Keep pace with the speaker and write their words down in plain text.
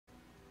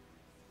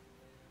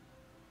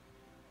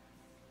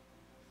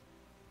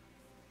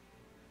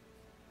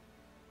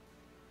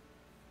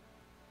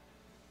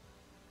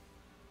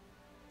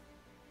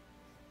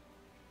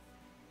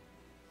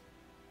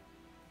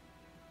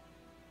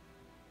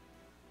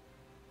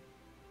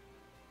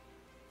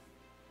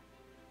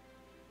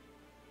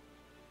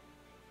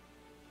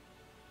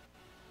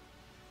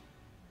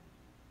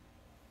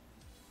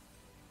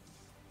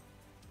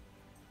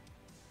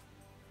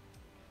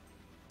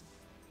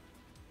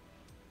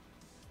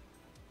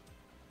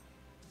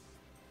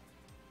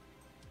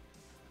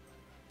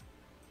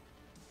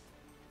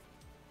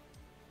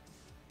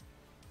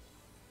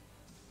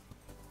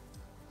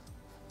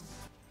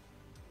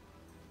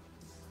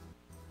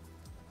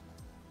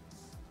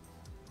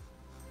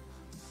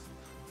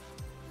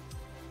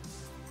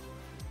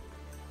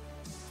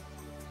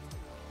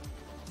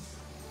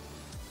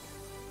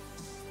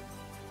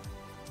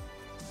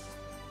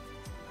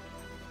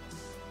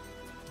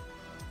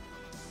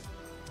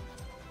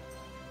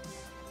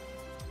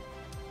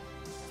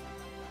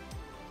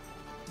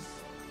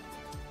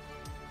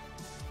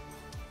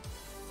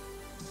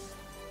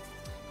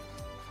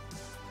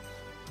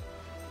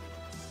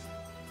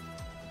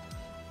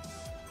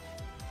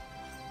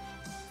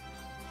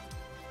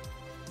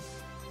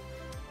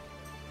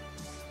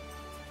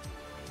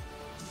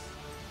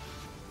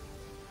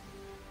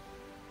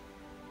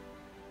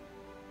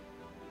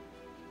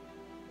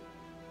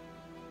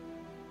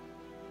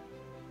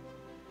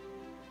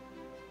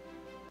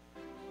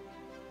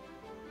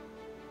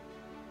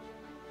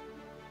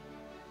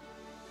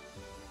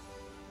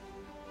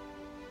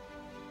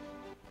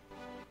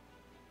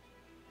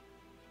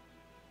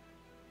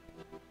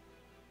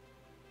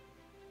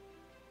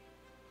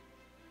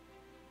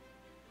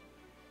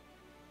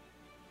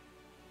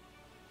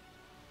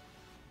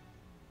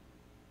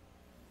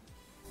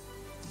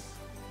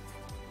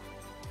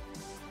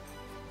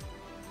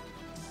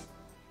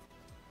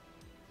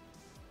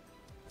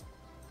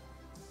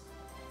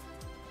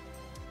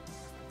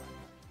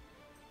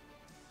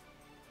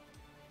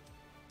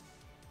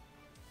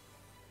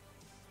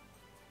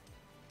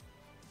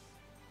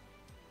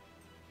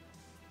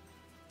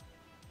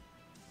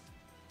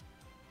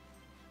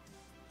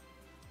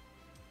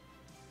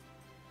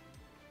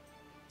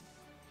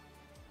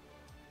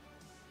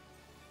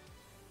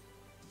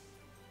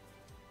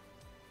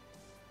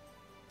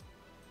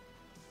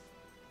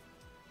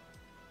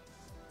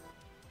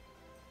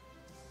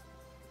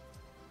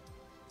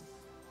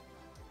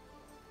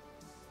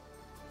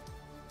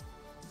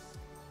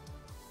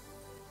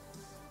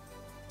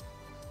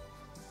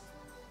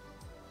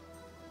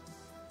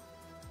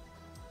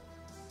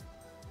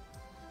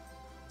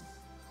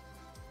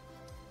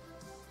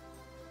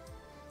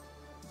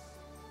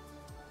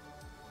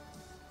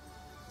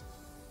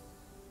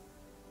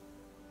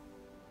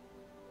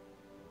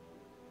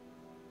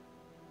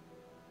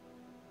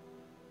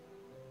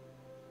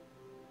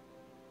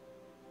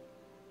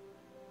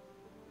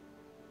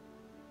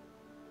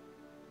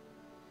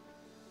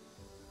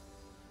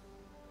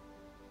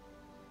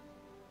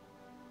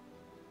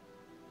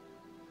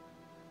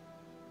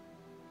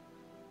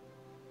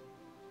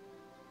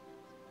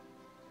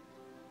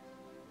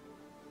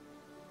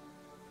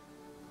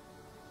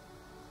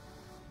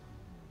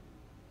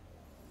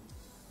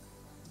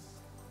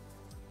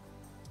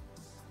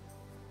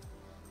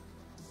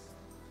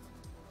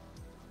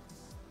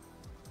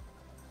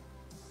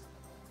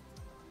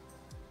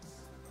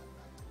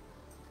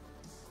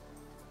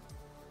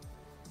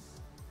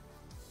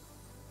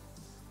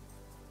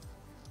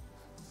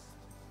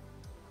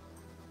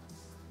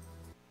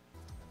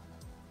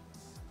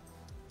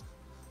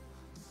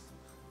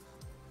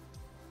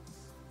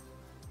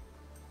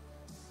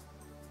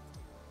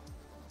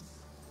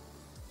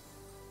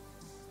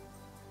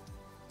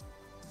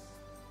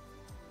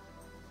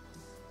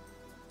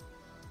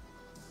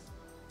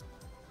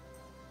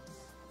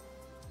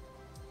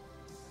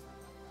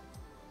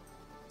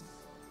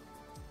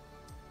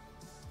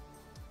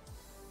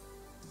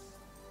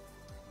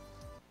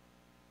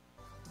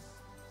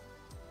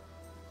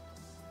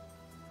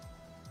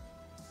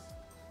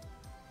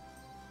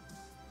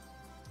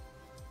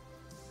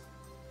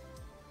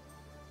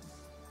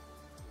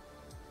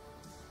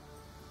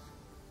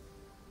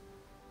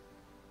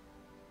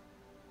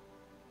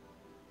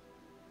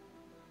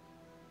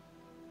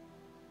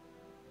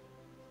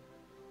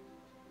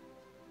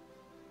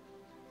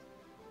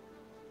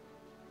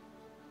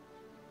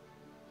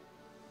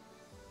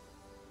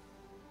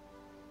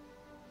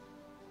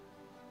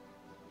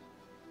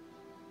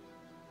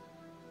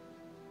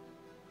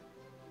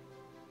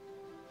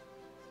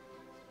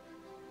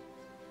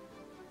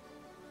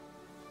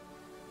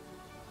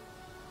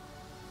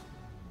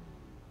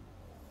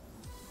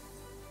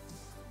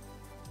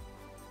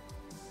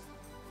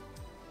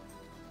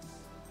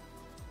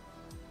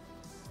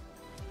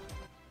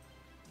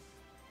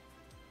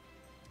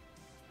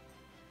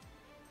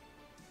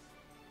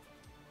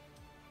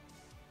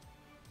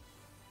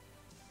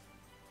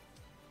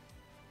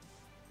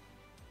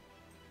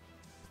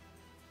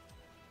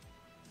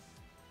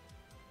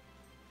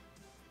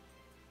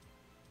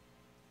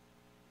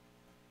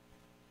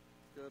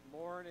Good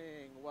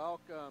morning.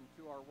 Welcome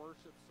to our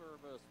worship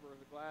service. We're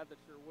glad that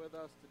you're with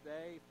us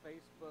today.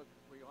 Facebook,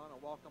 we want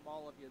to welcome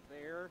all of you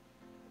there.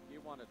 If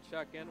you want to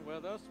check in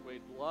with us,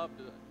 we'd love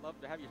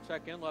to have you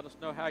check in. Let us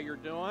know how you're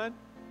doing.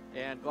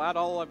 And glad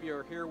all of you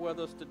are here with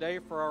us today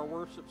for our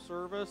worship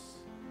service.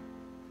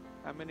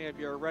 How many of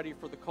you are ready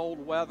for the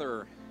cold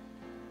weather?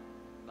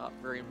 Not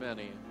very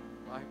many.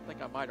 I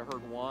think I might have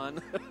heard one.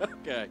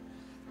 Okay.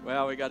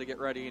 Well, we got to get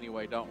ready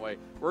anyway, don't we?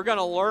 We're going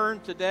to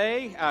learn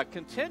today,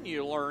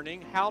 continue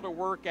learning how to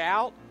work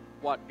out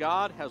what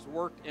God has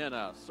worked in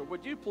us. So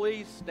would you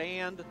please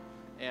stand,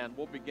 and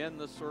we'll begin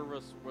this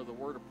service with a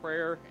word of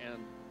prayer,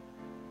 and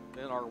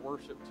then our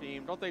worship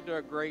team. Don't they do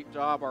a great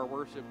job, our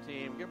worship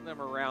team? Give them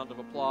a round of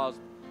applause.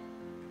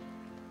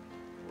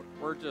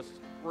 We're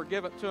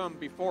giving it to them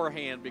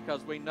beforehand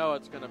because we know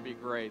it's going to be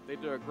great. They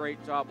do a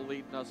great job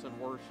leading us in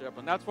worship,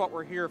 and that's what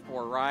we're here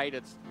for, right?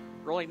 It's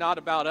really not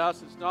about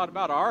us. It's not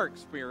about our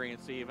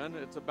experience even.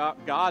 It's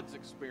about God's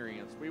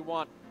experience. We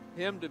want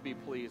Him to be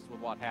pleased with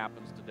what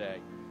happens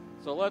today.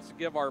 So let's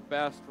give our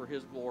best for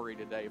His glory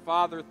today.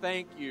 Father,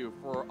 thank you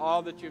for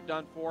all that you've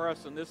done for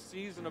us in this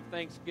season of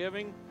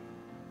Thanksgiving.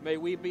 May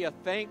we be a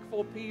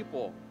thankful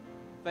people.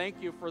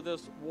 Thank you for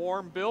this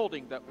warm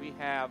building that we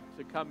have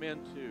to come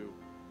into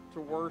to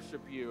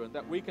worship you, and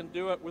that we can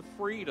do it with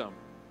freedom.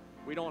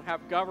 We don't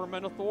have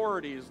government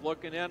authorities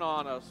looking in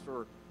on us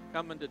or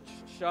coming to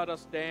shut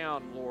us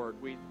down, Lord.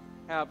 We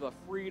have the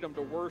freedom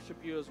to worship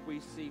you as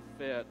we see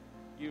fit.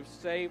 You've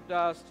saved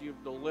us.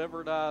 You've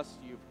delivered us.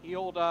 You've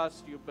healed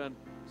us. You've been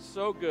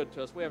so good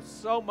to us. We have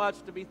so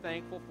much to be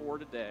thankful for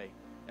today,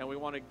 and we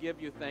want to give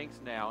you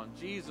thanks now. In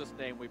Jesus'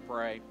 name we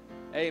pray.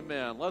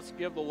 Amen. Let's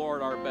give the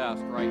Lord our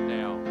best right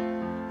now.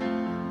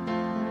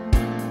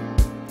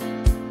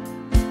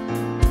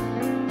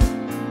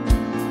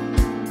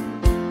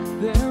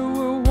 There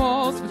were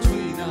walls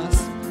between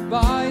us.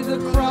 By the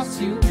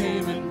cross you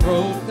came and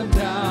broke them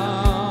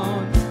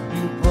down.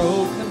 You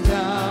broke them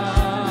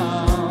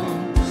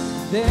down.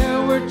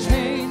 There were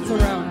chains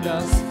around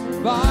us.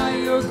 By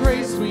your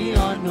grace we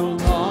are no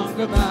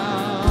longer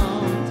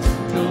bound.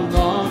 No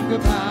longer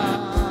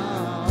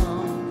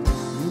bound.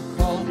 You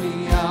called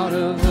me out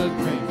of the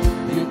grave.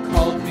 You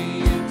called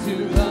me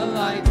into the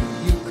light.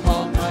 You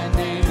called my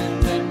name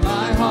and then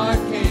my heart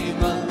came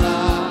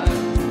alive.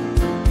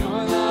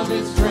 Your love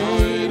is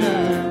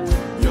greater.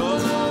 Your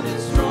love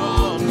is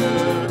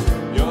stronger.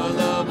 Your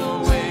love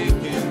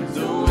awakens,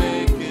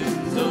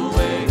 awakens,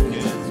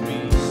 awakens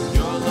me.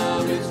 Your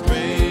love is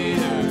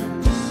greater.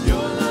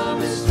 Your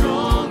love is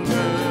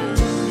stronger.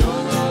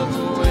 Your love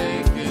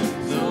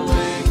awakens,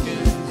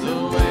 awakens,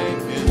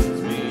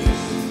 awakens me.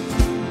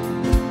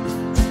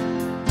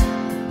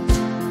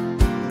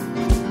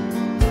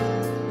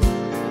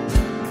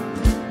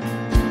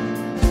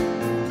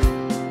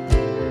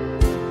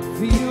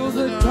 Feel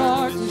the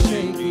darkness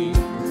shaking.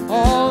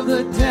 All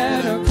the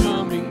dead are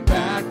coming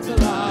back to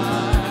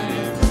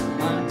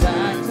life. I'm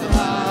back to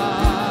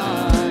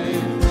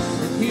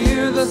life.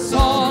 Hear the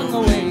song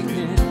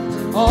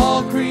awaken.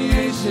 All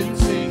creation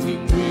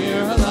singing,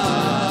 we're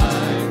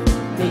alive.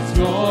 'Cause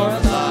you're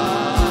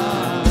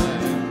alive.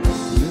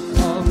 You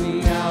called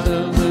me out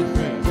of the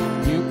grave.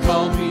 You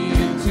called me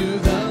into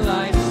the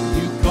light.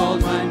 You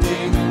called my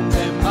name and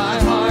then my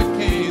heart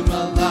came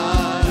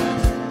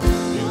alive.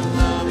 Your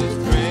love is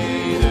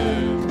greater.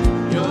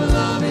 Your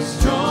love is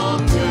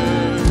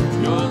stronger.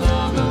 Your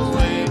love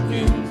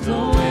awakens,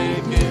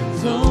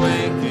 awakens,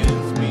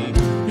 awakens me.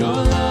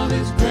 Your love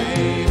is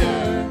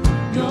greater.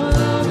 Your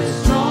love is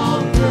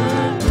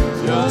stronger.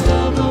 Your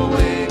love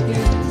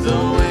awakens,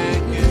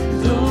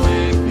 awakens,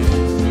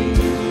 awakens me.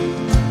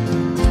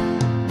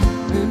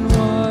 And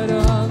what a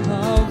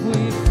love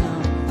we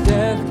found.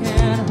 Death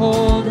can't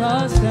hold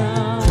us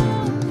down.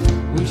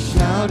 We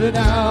shouted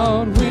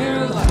out,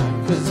 we're light,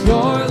 'cause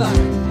you're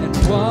light. And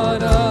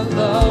what a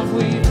love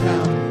we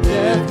found.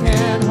 Death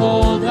can't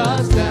hold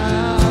us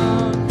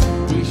down.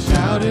 We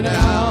shouted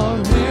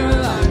out, we're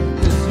light,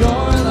 'cause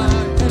you're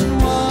light.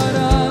 And what a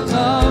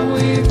love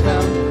we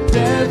found.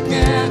 Death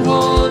can't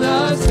hold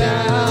us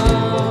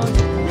down.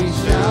 We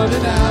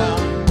shouted out,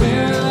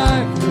 we're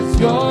light, 'cause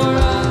you're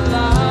alive.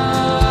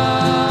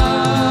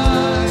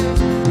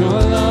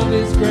 Your love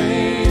is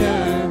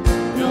greater.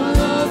 Your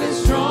love is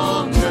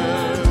stronger.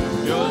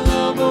 Your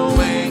love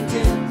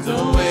awakens,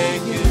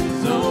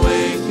 awakens,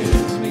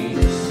 awakens me.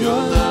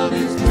 Your love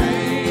is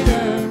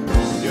greater.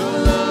 Your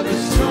love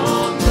is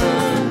stronger.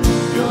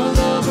 Your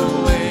love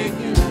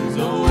awakens,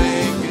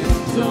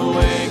 awakens,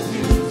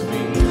 awakens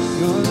me.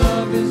 Your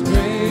love is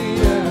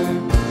greater.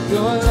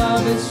 Your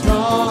love is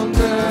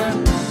stronger.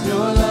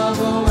 Your love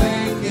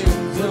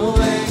awakens,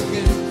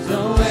 awakens,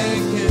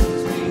 awakens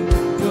me.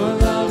 Your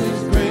love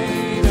is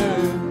greater.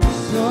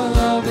 Your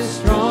love is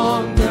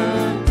stronger.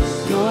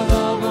 Your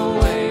love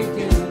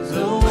awakens,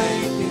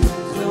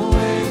 awakens,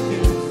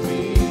 awakens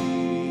me.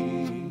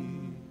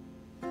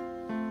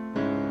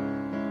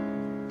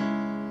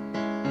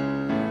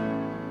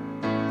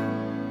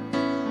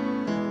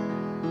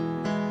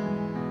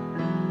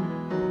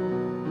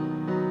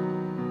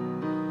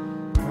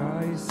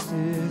 Christ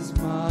is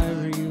my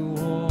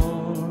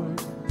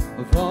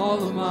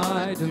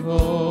my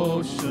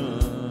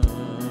devotion.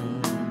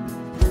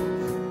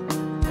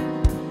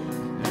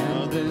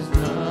 Now there's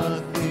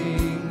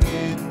nothing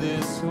in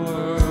this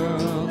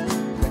world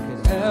that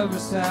could ever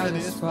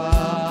satisfy.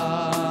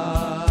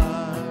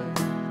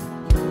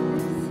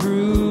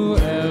 Through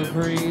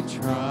every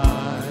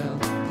trial,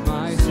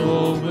 my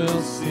soul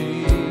will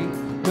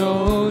sing,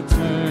 no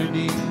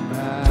turning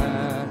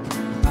back.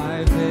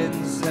 I've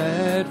been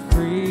set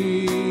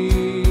free.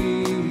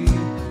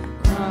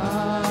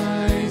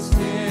 Christ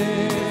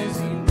is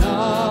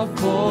enough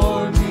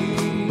for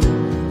me.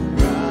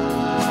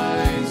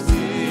 Christ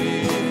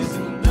is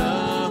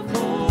enough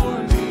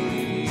for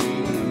me.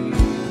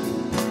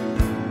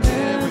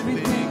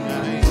 Everything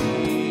I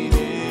need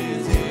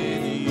is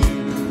in you.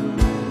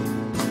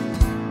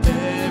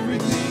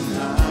 Everything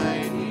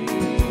I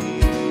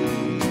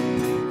need.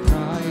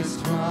 Christ,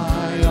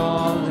 my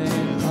all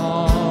in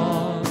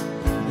all,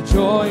 the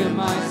joy of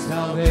my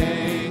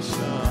salvation.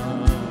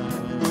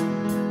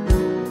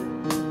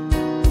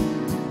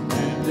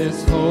 And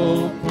this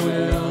hope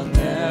will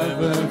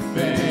never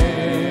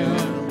fail.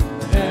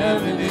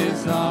 Heaven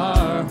is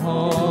our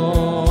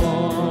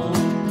home.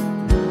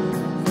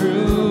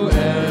 Through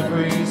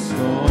every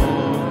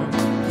storm,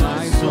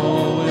 my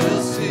soul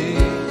will sing.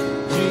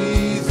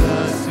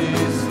 Jesus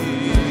is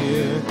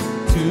here.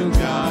 To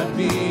God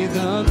be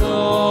the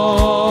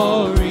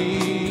glory.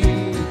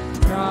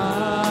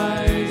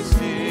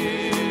 Christ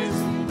is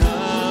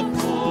enough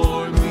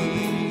for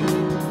me.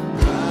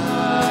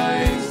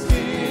 Christ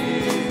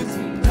is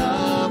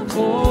enough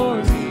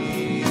for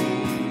me.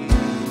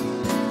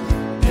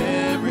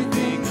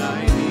 Everything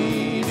I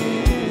need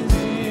is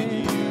in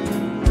you.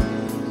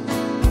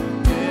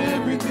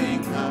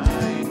 Everything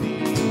I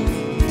need.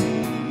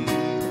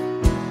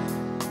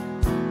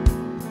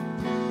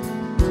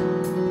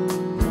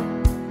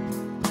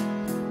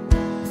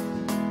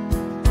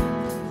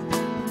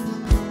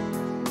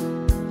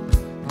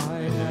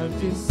 I have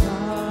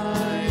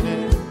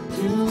decided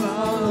to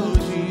follow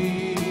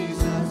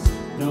Jesus.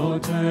 No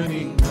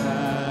turning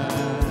back.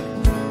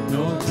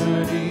 No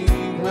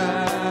turning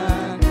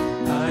back.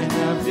 I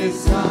have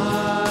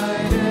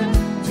decided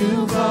to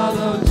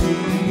follow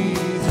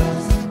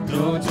Jesus.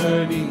 No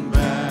turning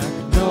back.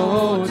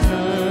 No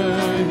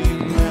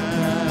turning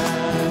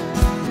back.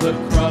 The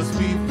cross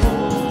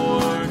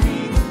before me,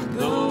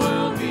 the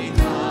world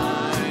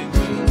behind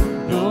me.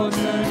 No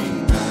turning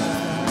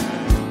back.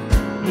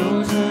 No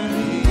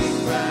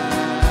turning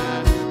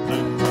back. The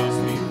cross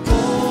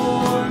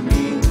before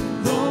me,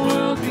 the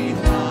world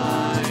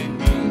behind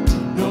me.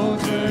 No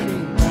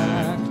turning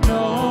back.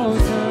 No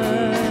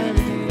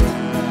turning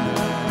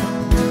back.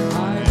 I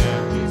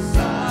have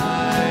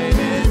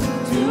decided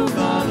to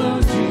follow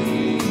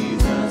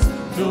Jesus.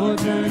 No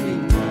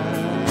turning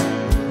back.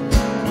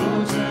 No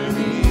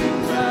turning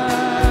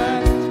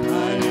back.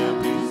 I have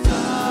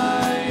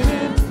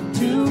decided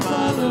to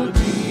follow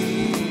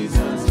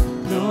Jesus.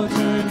 No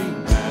turning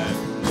back.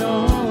 No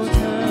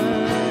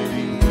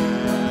turning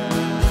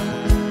back.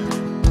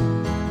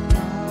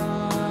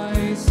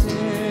 Christ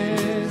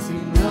is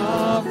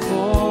enough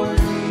for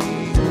me.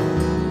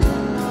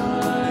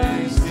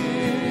 Christ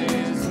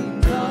is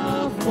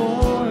enough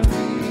for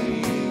me.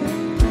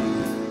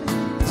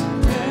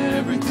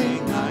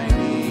 Everything I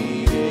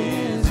need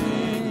is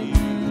in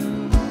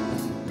you.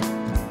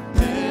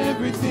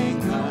 Everything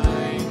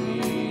I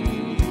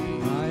need.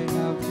 I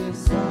have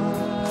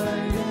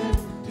decided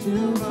to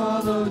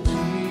follow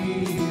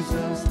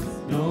Jesus.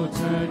 No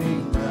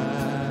turning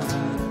back.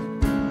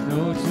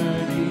 No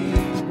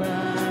turning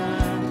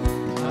back.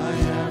 I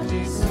have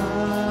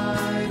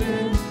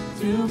decided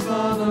to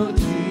follow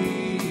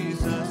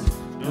Jesus.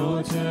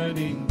 No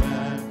turning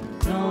back.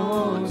 No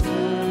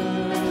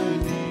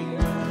turning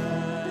back.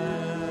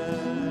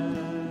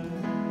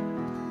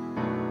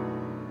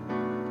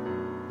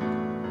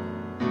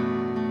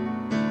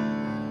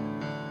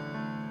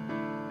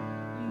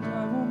 And I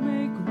will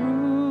make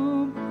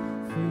room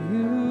for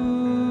you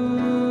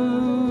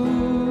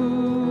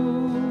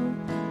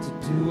to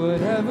do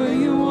whatever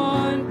you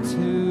want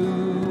to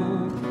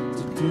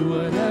do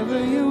whatever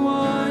you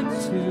want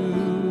to,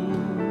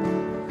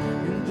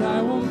 and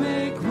I will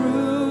make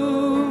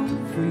room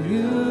for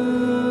you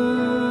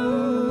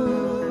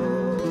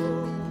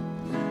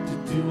to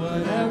do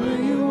whatever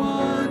you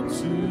want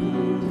to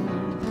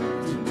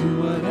do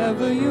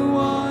whatever you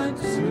want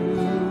to.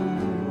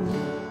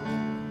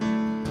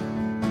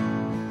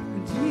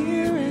 And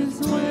here is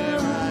where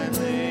I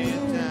lay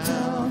it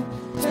down,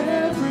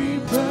 every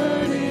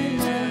burden,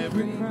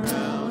 every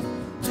crown.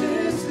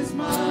 This is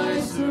my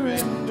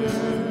surrender.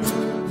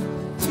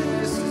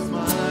 This is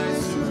my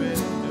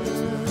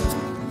surrender.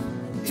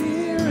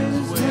 Here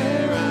is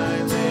where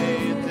I lay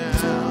it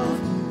down,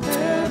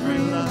 every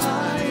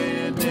lie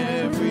and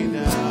every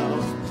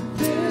doubt.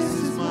 This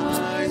is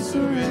my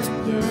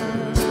surrender.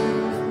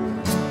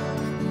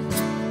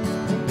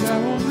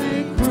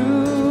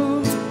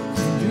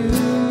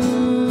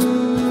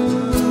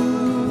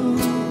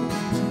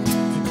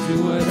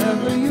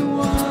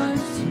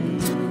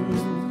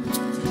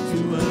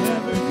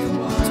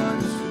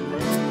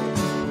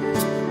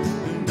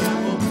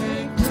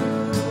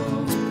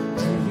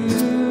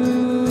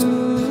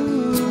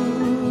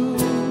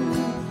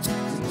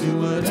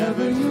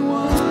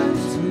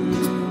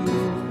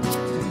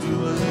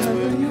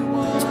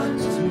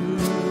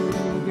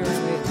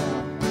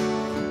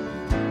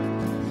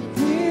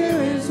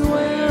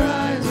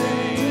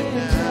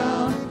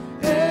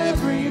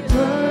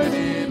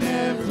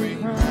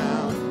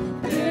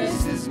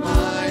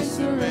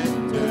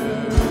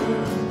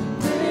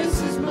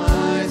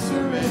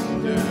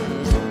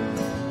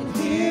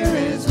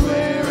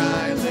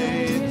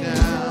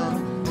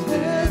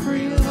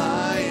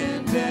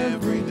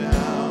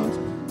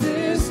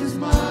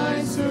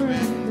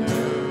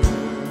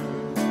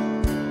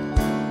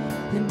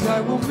 I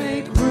will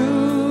make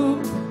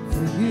room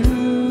for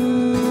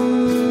you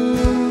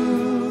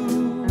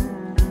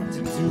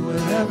to do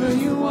whatever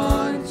you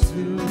want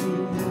to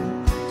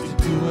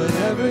do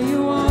whatever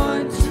you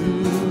want to,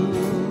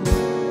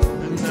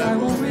 and I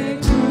will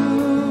make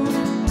room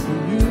for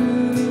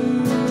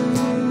you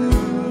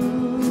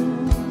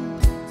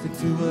to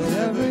do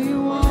whatever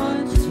you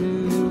want to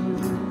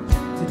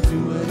do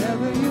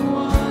whatever you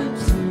want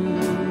to.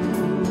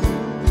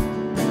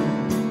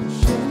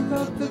 Shake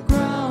up the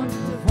ground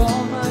of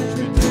all my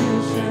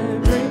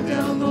tradition, break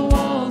down the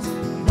walls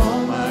of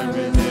all my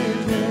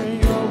religion.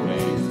 Your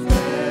way's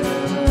better,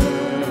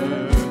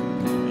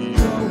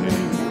 your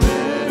way's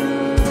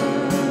better.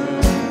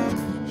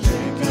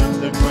 Shake up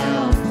the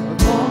ground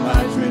of all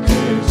my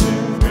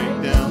tradition, break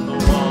down the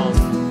walls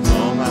of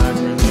all my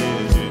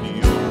religion.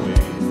 Your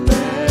way's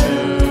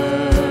better,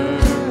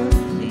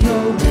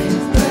 your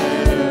way's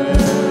better.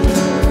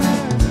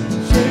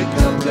 Shake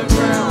up the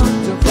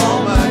ground of all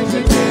my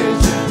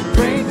tradition,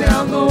 break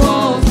down the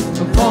walls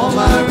of all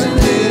my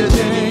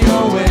religion.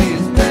 Your way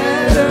is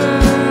better,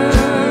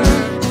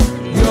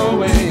 your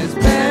way is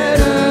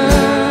better.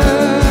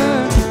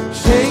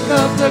 Shake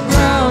up the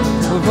ground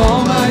of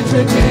all my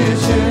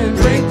tradition,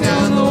 break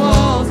down the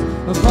walls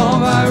of all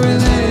my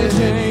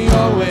religion.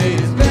 Your way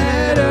is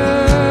better,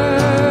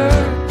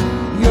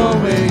 your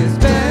way is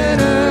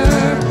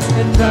better,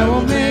 and I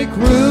will make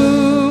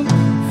room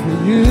for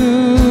you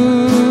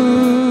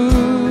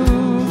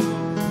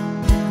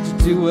to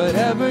do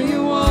whatever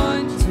you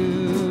want to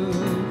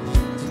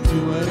do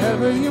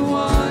whatever you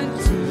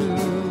want to,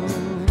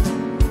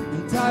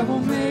 and I will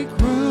make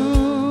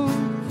room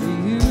for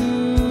you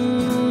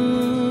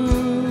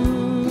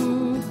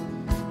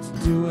to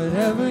do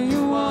whatever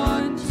you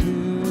want to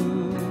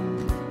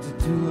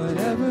do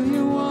whatever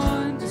you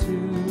want to.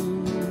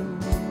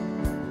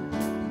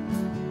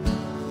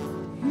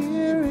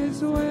 Here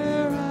is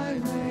where I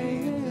lay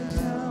it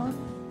down.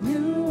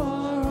 You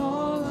are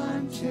all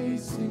I'm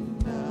chasing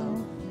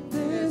now.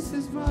 This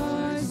is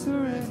my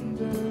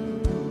surrender.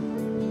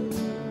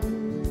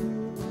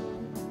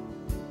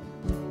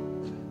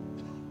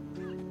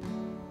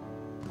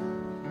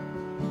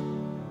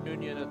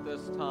 Communion at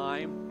this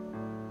time.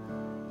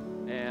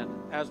 And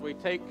as we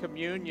take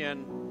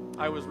communion,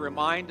 I was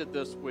reminded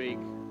this week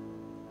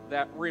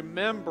that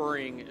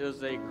remembering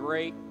is a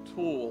great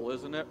tool,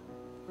 isn't it?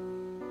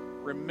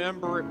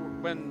 Remember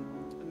when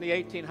in the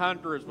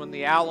 1800s, when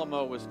the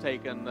Alamo was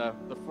taken, the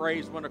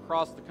phrase went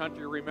across the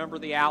country, remember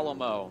the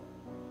Alamo.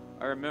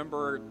 I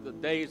remember the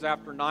days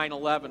after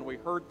 9/11, we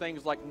heard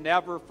things like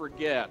never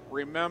forget,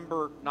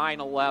 remember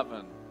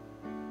 9/11.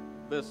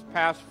 This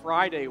past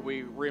Friday,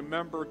 we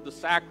remembered the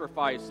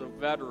sacrifice of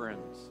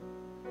veterans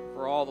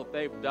for all that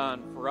they've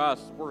done for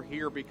us. We're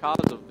here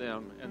because of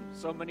them in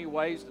so many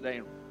ways today,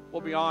 and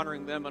we'll be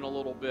honoring them in a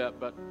little bit.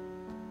 But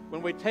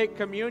when we take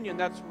communion,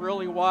 that's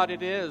really what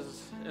it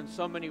is in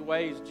so many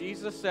ways.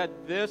 Jesus said,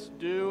 "This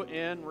do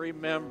in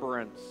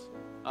remembrance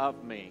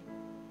of me."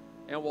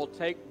 And we'll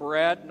take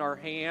bread in our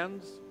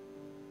hands,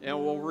 and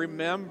we'll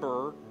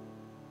remember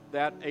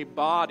that a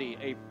body,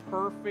 a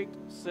perfect,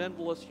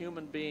 sinless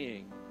human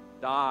being,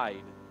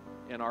 died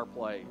in our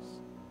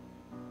place.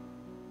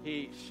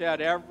 He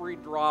shed every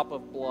drop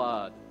of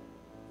blood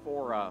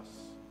for us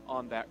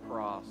on that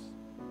cross.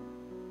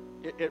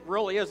 It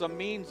really is a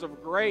means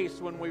of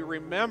grace when we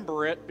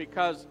remember it,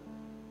 because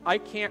I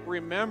can't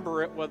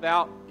remember it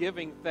without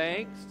giving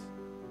thanks.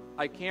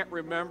 I can't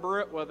remember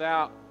it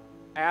without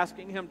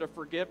asking Him to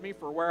forgive me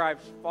for where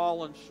I've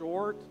fallen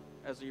short,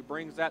 as He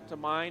brings that to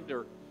mind,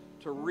 or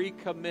to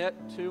recommit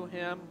to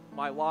Him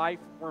my life,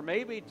 or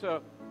maybe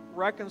to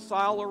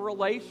reconcile a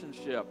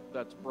relationship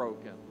that's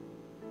broken,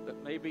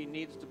 that maybe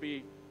needs to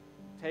be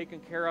taken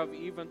care of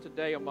even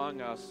today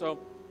among us. So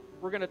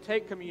we're going to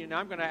take communion.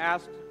 I'm going to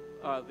ask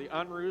the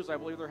Unruhs, I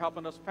believe they're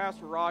helping us.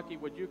 Pastor Rocky,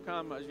 would you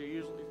come, as you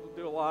usually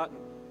do a lot? And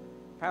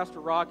Pastor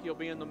Rocky will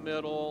be in the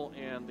middle,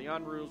 and the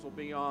Unruhs will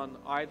be on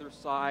either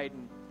side.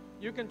 And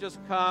you can just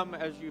come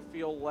as you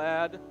feel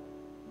led.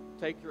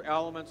 Take your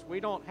elements. We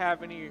don't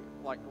have any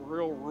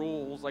real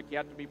rules, like you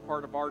have to be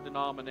part of our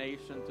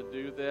denomination to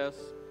do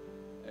this.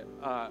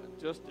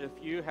 Just if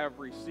you have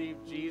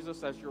received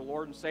Jesus as your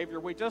Lord and Savior,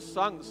 we just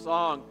sung the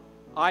song,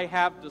 "I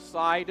have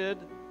decided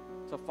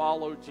to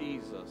follow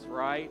Jesus,"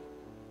 right?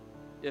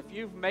 If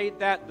you've made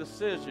that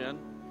decision,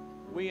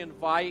 we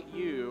invite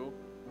you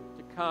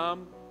to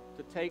come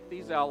to take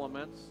these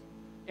elements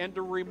and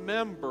to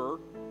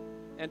remember,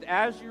 and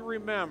as you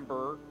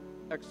remember,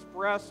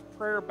 express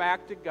prayer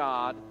back to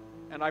God.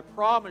 And I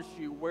promise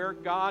you, where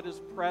God is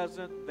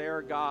present,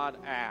 there God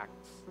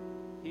acts.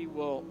 He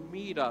will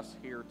meet us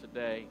here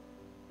today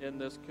in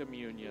this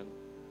communion.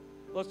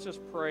 Let's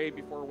just pray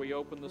before we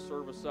open the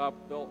service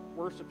up. The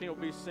worship team will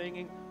be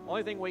singing. The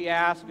only thing we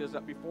ask is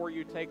that before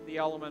you take the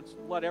elements,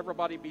 let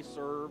everybody be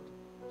served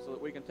so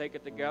that we can take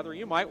it together.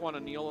 You might want to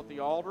kneel at the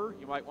altar.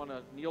 You might want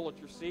to kneel at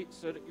your seat,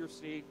 sit at your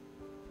seat,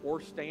 or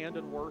stand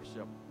and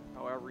worship,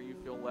 however you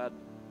feel led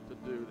to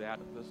do that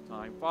at this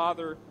time.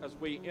 Father, as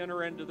we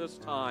enter into this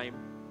time,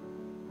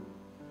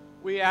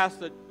 We ask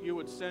that you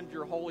would send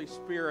your Holy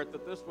Spirit,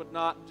 that this would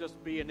not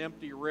just be an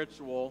empty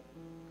ritual,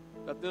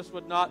 that this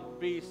would not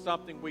be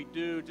something we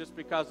do just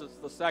because it's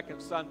the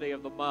second Sunday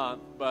of the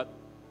month, but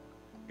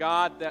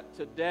God, that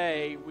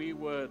today we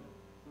would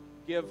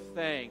give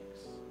thanks,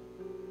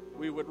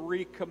 we would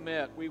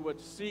recommit, we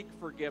would seek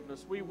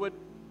forgiveness, we would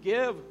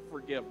give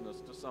forgiveness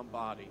to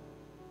somebody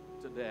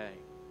today.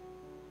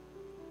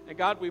 And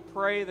God, we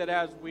pray that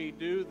as we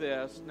do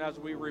this and as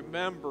we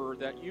remember,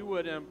 that you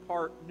would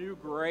impart new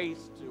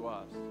grace to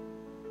us.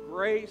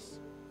 Grace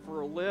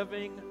for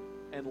living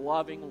and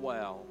loving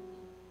well.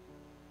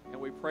 And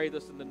we pray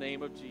this in the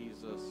name of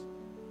Jesus.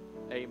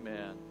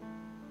 Amen.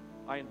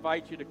 I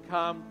invite you to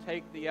come,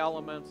 take the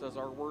elements as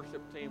our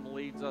worship team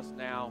leads us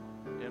now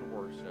in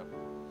worship.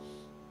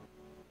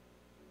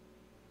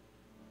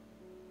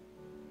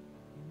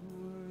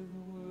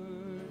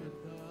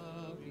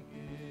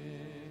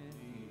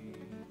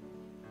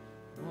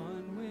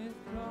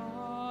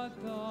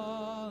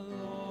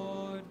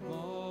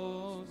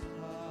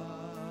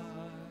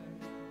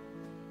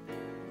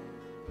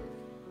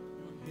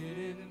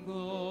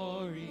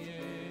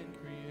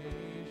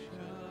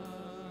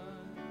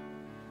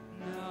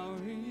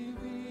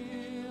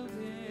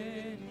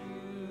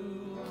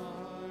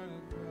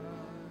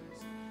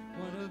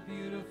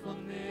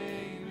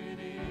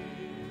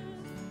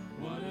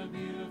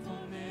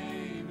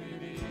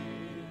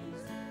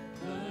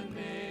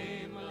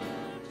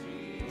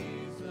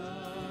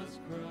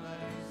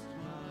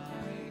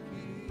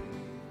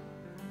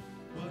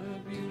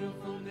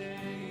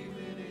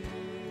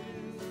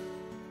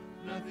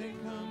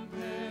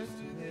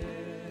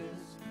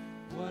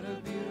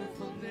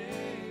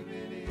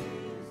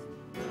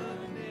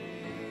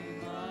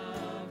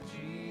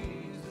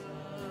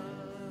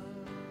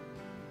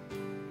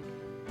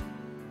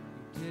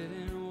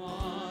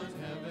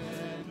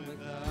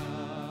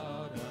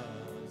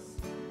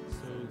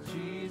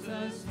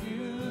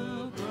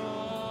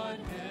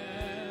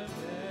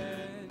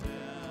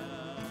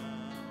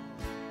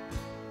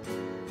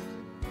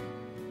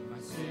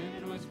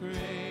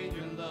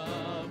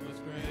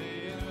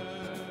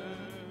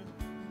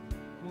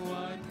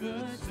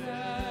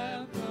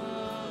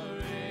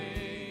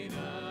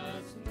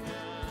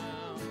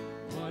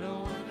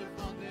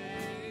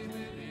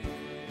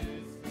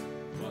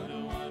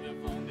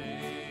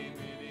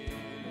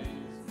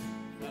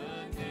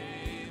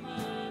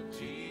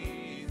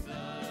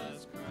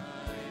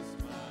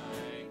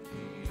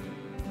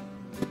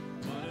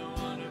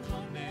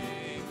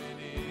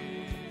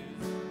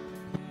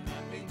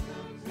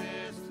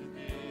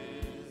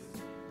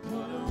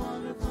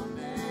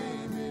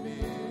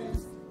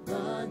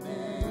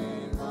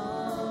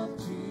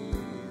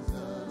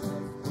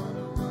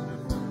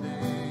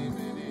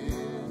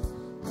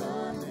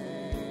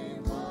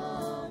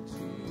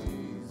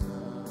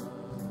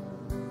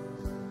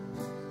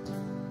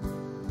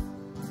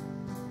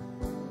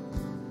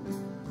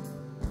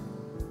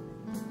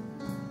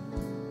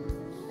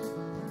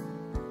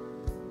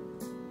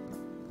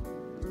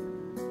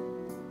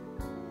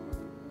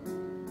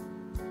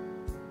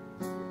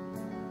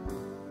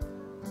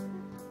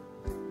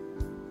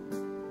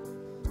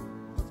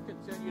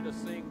 To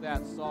sing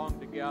that song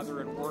together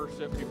and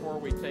worship before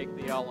we take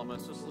the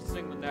elements. Just let's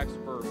sing the next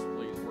verse,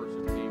 please,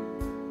 worship team.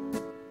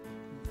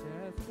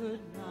 Death could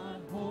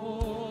not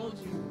hold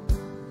you.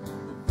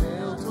 The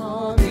veil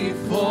torn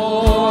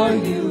before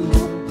you.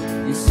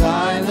 You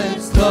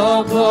silenced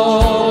the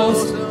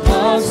boast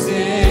of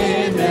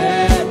sin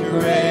and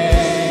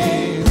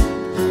grave.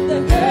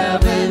 The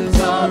heavens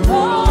are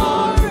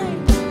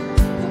roaring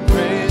the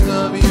praise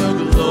of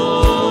your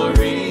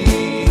glory.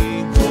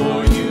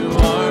 For you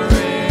are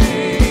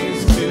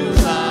raised to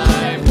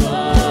life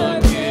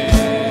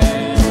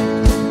again.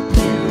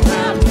 You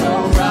have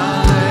no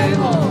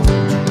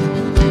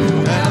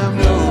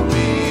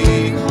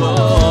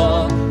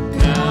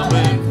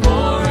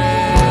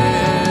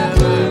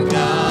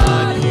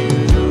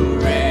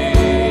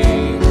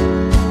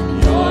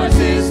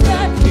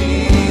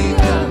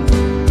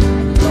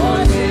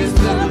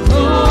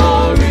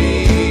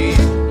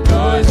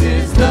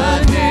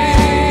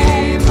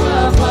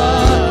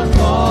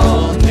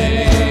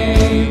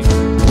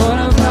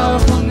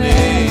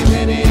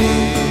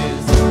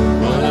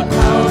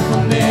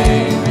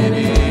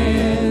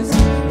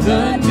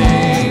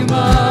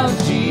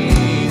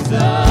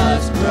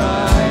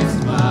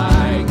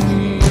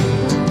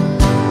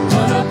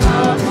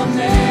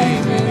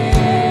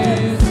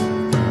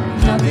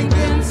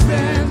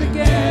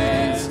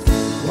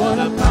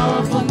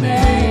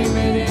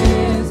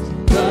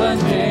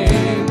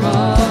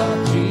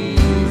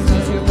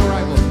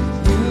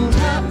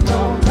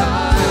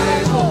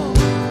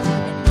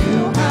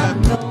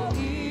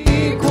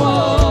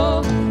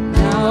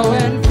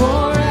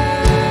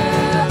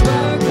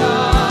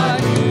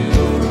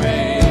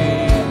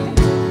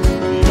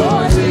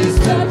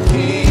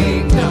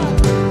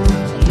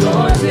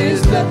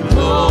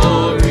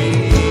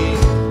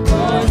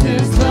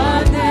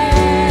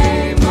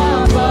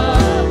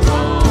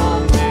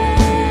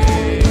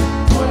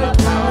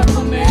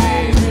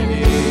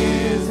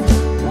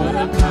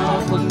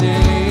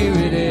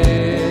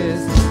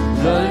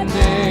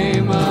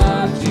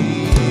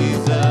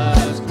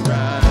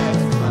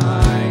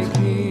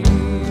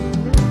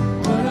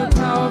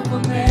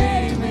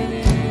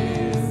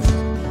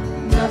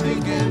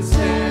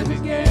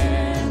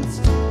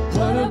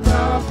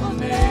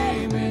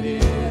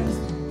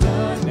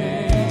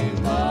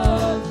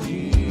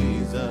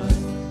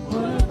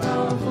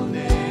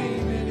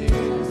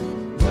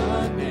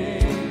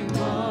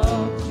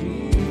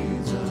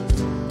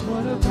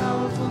a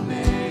powerful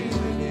name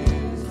it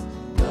is,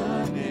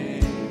 the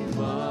name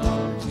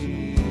of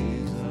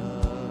Jesus.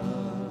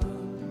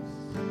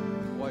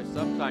 Boy,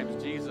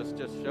 sometimes Jesus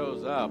just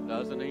shows up,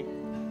 doesn't he?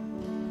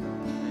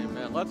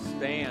 Amen. Let's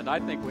stand. I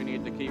think we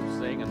need to keep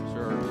singing,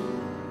 church.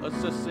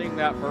 Let's just sing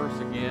that verse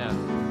again.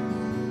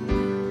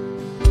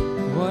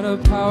 What a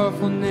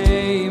powerful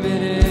name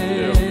it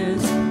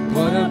is.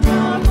 What a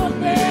powerful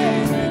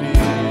name it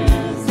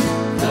is.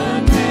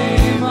 The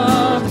name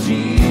of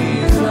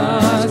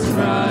Jesus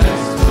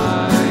Christ,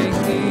 my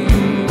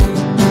King.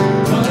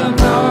 What a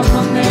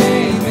powerful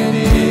name it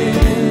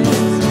is.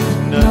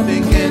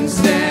 Nothing can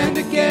stand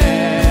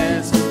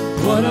against.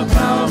 What a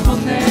powerful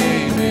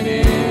name it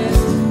is.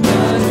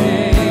 The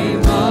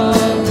name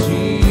of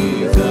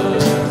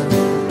Jesus.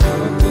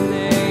 Powerful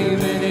name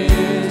it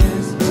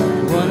is.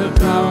 What a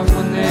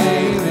powerful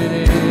name it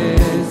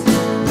is.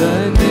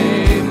 The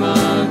name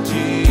of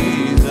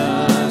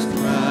Jesus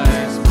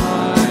Christ,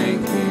 my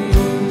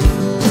King.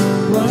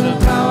 What a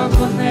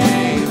powerful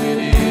name it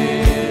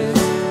is.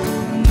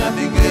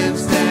 Nothing can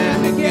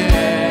stand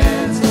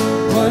against.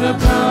 What a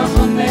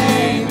powerful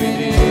name it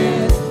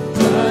is.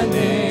 The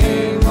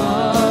name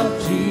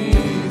of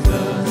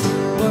Jesus.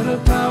 What a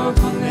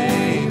powerful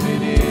name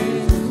it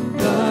is.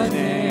 The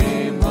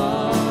name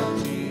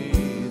of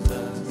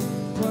Jesus.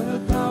 What a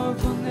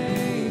powerful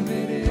name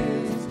it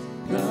is.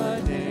 The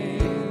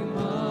name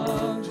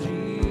of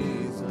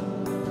Jesus.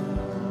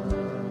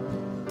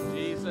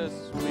 Jesus,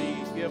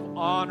 we give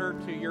honor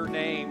to your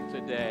name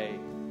today.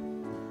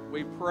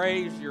 We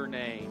praise your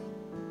name.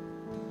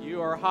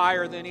 You are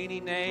higher than any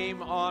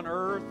name on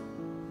earth,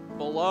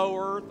 below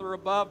earth, or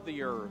above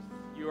the earth.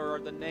 You are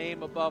the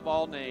name above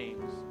all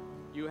names.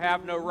 You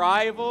have no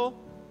rival.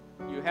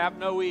 You have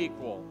no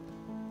equal.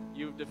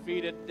 You've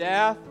defeated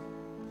death,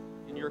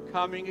 and you're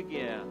coming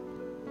again.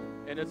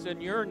 And it's in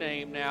your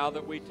name now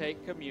that we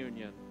take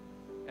communion.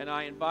 And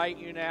I invite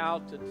you now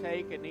to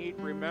take and eat,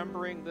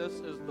 remembering this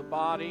is the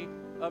body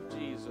of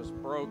Jesus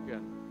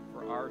broken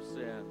for our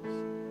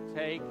sins.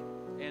 Take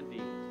and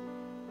eat.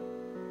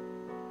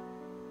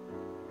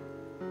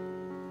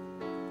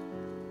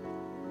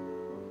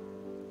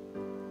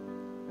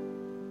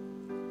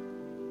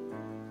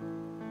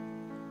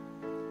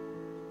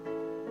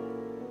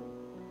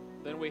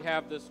 Then we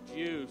have this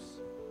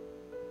juice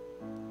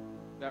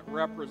that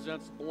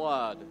represents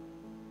blood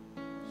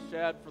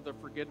shed for the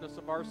forgiveness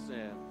of our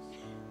sins.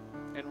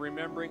 And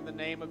remembering the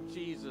name of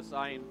Jesus,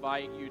 I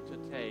invite you to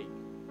take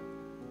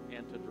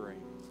and to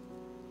drink.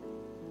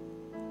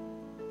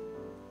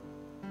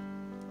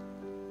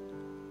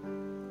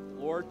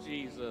 Lord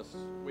Jesus,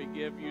 we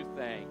give you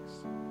thanks.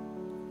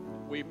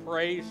 We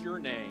praise your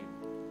name.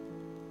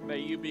 May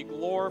you be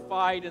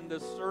glorified in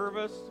this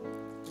service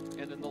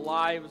and in the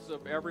lives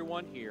of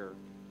everyone here.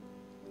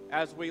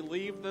 As we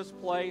leave this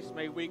place,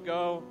 may we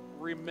go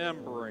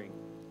remembering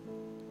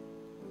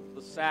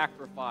the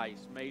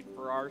sacrifice made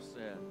for our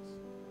sins,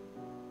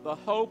 the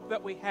hope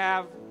that we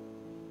have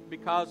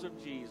because of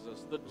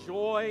Jesus, the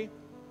joy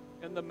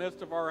in the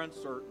midst of our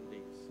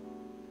uncertainties.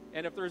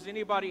 And if there's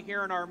anybody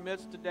here in our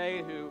midst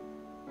today who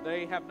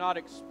they have not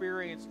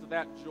experienced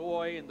that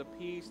joy and the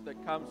peace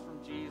that comes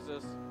from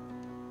Jesus,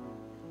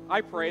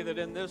 I pray that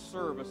in this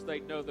service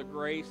they'd know the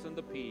grace and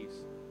the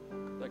peace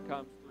that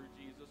comes through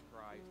Jesus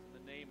Christ.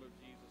 In the name of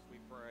Jesus we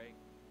pray.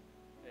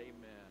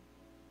 Amen.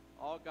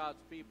 All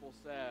God's people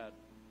said,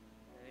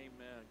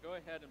 amen. Go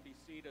ahead and be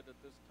seated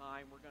at this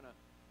time. We're going to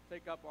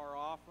take up our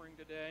offering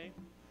today.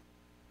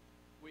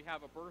 We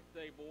have a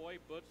birthday boy,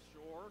 Butch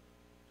Shore,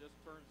 just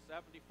turned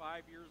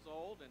 75 years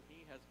old, and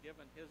he has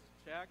given his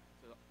check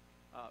to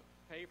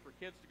pay for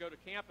kids to go to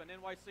camp in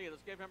NYC.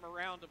 Let's give him a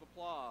round of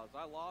applause.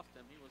 I lost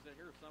him. He was in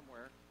here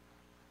somewhere.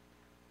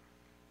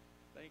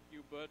 Thank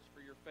you, Butch, for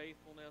your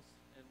faithfulness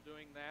in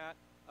doing that.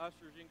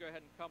 Ushers, you can go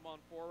ahead and come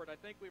on forward. I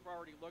think we've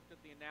already looked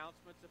at the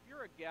announcements. If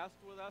you're a guest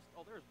with us,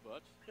 oh, there's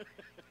Butch.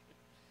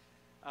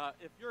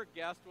 If you're a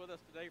guest with us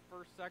today,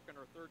 first, second,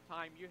 or third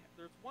time,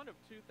 there's one of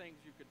two things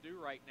you could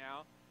do right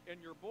now. In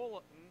your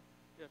bulletin,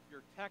 if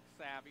you're tech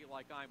savvy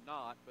like I'm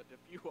not, but if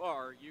you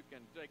are, you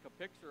can take a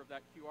picture of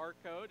that QR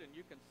code and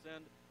you can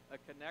send a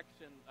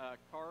connection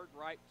card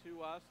right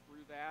to us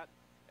through that.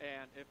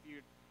 And if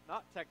you're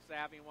not tech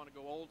savvy and want to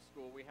go old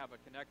school, we have a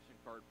connection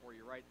card for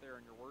you right there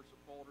in your worship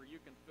folder.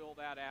 You can fill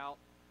that out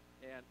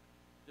and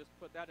just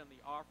put that in the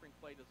offering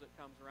plate as it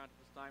comes around at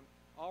this time.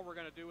 All we're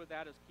going to do with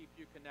that is keep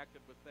you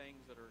connected with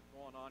things that are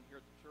going on here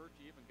at the church.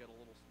 You even get a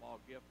little small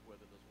gift with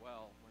it as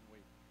well when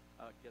we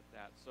get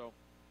that. So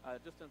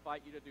just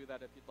invite you to do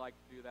that if you'd like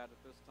to do that at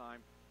this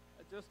time.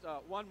 Just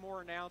one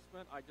more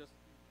announcement I just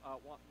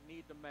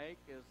need to make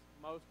is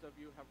most of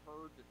you have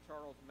heard that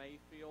Charles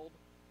Mayfield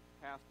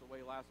passed away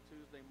last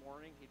Tuesday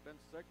morning. He'd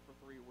been sick for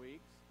 3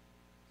 weeks,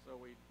 so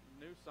we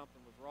knew something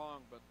was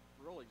wrong, but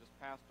really just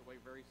passed away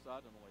very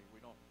suddenly.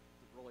 We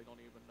really don't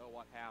even know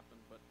what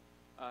happened, but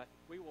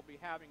we will be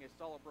having a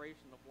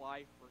celebration of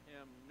life for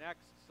him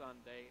next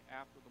Sunday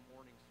after the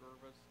morning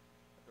service.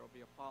 There will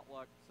be a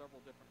potluck, several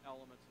different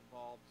elements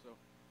involved. So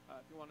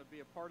if you want to be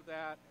a part of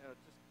that,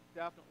 just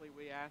definitely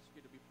we ask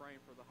you to be praying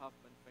for the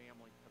Huffman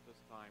family at this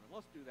time. And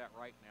let's do that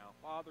right now.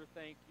 Father,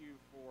 thank you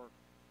for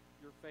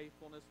your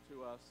faithfulness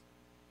to us.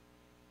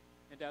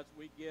 And as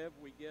we give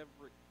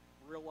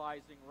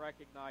realizing,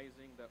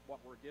 recognizing that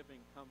what we're giving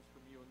comes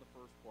from you in the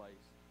first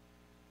place.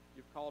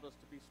 You've called us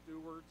to be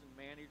stewards and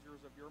managers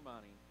of your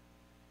money.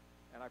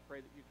 And I pray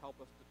that you'd help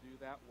us to do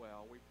that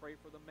well. We pray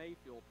for the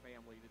Mayfield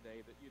family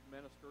today, that you'd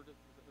minister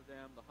to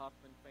them, the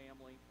Huffman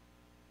family,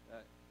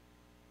 that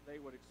they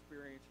would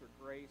experience your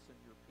grace and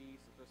your peace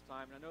at this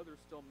time. And I know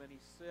there's still many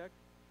sick.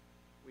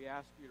 We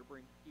ask you to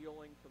bring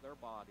healing to their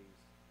bodies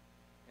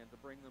and to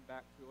bring them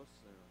back to us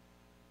soon.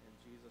 In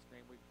Jesus'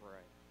 name we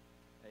pray.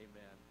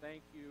 Amen.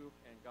 Thank you,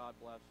 and God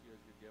bless you as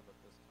you give at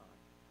this time.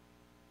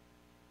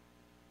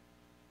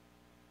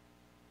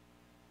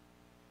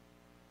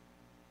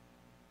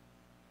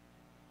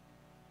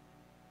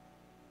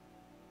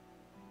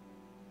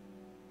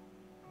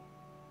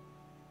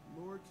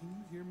 Lord, can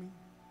you hear me?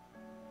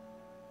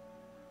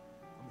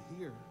 I'm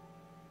here,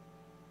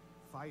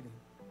 fighting,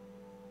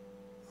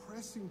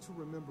 pressing to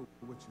remember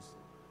what you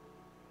said.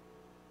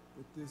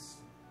 But this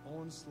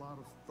onslaught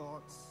of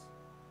thoughts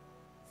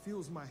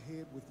fills my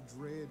head with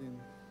dread, and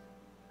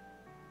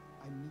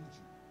I need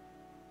you.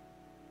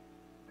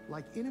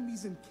 Like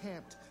enemies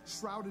encamped,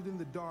 shrouded in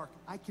the dark,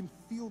 I can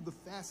feel the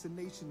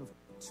fascination of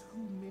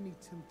too many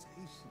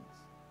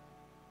temptations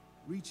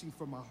reaching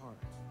for my heart.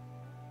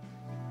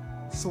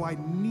 So I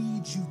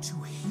need you to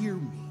hear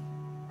me.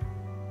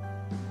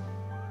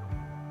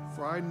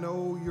 For I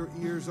know your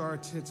ears are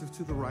attentive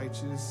to the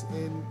righteous,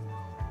 and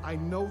I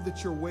know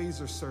that your ways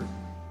are certain.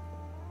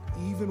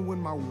 Even when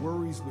my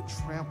worries would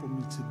trample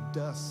me to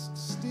dust,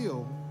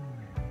 still,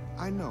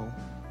 I know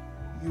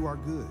you are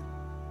good.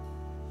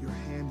 Your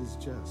hand is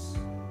just.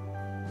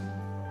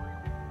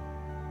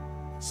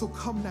 So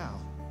come now,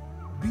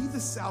 be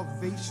the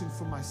salvation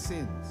for my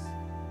sins.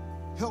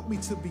 Help me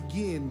to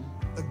begin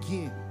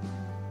again,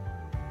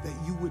 that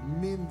you would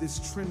mend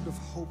this trend of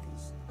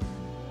hopelessness.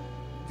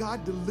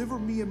 God, deliver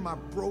me in my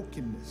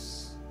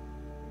brokenness.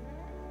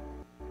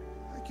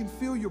 I can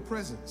feel your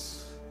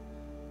presence,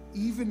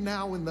 even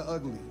now in the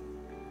ugly,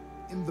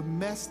 in the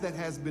mess that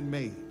has been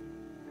made.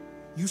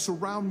 You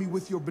surround me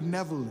with your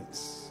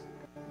benevolence.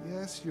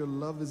 Yes, your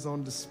love is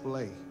on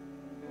display,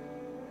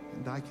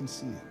 and I can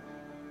see it.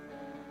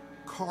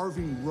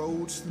 Carving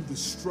roads through the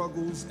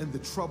struggles and the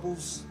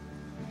troubles,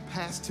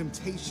 past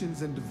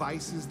temptations and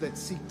devices that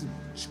seek to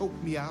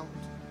choke me out.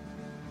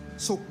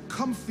 So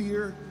come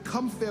fear,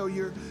 come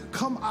failure,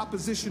 come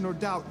opposition or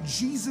doubt.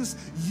 Jesus,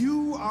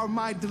 you are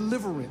my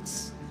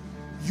deliverance.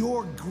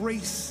 Your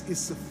grace is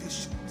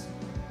sufficient.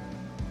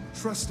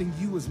 Trusting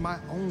you is my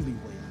only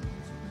way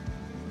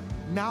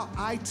out. Now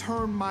I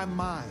turn my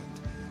mind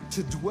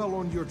to dwell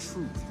on your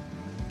truth.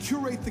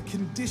 Curate the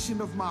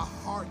condition of my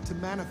heart to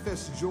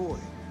manifest joy.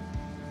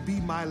 Be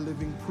my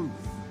living proof.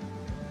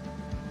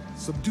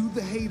 Subdue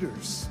the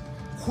haters.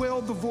 Quell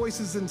the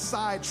voices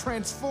inside.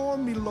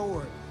 Transform me,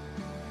 Lord.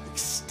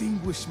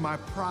 Extinguish my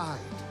pride.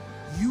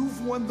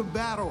 You've won the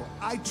battle.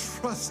 I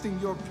trust in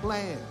your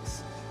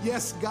plans.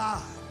 Yes,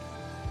 God.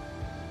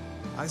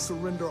 I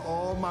surrender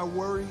all my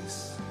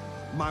worries,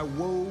 my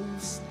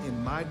woes,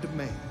 and my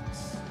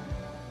demands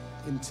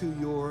into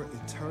your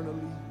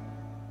eternally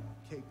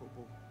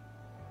capable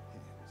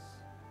hands.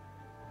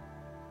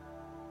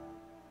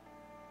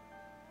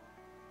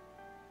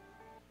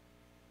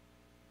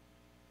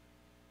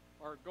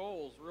 Our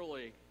goals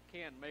really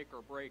can make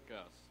or break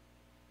us.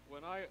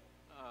 When I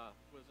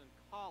was in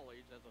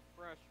college as a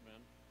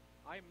freshman,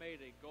 I made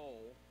a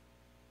goal.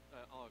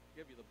 I'll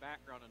give you the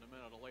background in a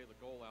minute. I'll lay the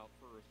goal out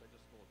first. I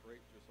just spilled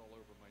grape juice all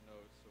over my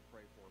notes, so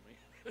pray for me.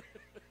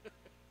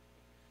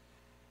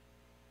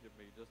 Give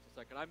me just a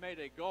second. I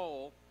made a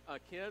goal.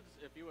 Kids,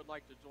 if you would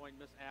like to join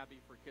Miss Abby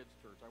for Kids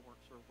Church. I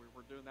weren't sure if we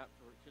were doing that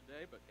for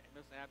today, but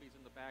Miss Abby's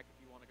in the back. If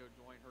you want to go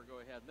join her,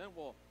 go ahead. And then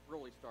we'll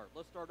really start.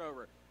 Let's start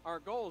over.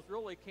 Our goals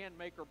really can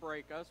make or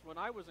break us.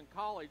 When I was in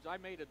college, I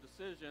made a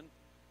decision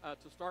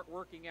to start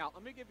working out.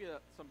 Let me give you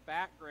some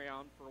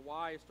background for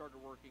why I started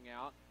working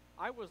out.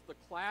 I was the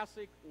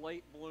classic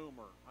late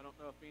bloomer. I don't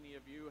know if any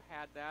of you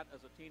had that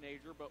as a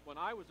teenager, but when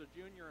I was a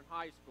junior in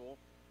high school,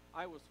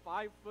 I was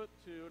 5'2"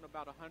 and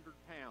about 100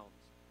 pounds.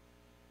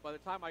 By the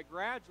time I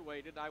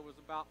graduated, I was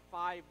about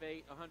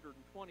 5'8",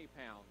 120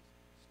 pounds.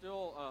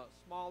 Still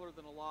smaller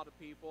than a lot of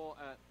people.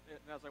 And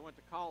as I went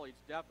to college,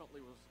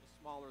 definitely was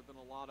smaller than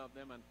a lot of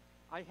them. And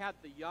I had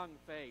the young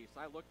face.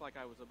 I looked like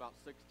I was about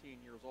 16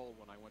 years old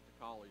when I went to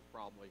college,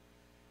 probably.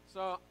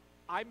 So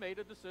I made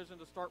a decision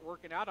to start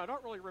working out. I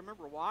don't really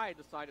remember why I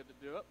decided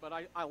to do it, but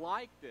I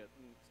liked it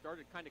and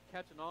started kind of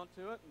catching on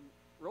to it and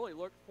really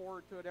looked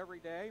forward to it every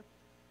day.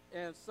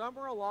 And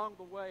somewhere along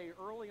the way,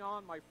 early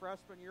on my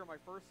freshman year, my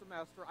first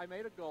semester, I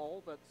made a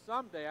goal that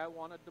someday I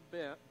wanted to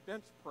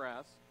bench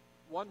press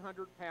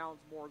 100 pounds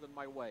more than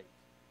my weight.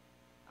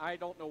 I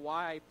don't know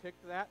why I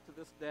picked that to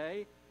this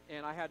day,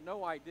 and I had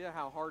no idea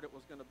how hard it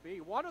was going to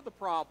be. One of the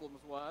problems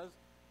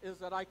is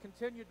that I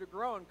continued to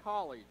grow in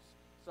college.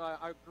 So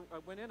I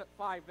went in at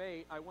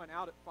 5'8", I went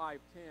out at 5'10",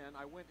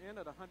 I went in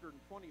at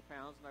 120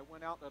 pounds, and I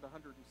went out at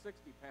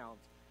 160 pounds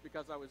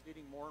because I was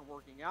eating more and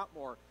working out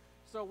more.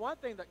 So one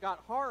thing that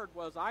got hard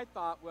was I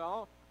thought,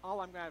 well, all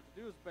I'm going to have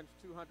to do is bench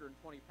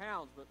 220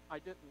 pounds, but I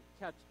didn't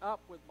catch up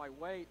with my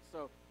weight.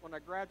 So when I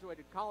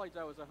graduated college,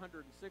 I was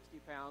 160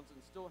 pounds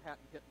and still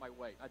hadn't hit my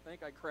weight. I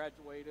think I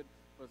graduated,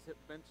 was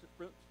bench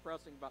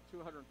pressing about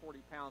 240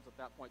 pounds at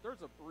that point.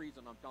 There's a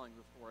reason I'm telling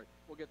this story.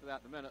 We'll get to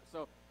that in a minute.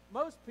 So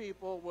most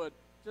people would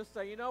just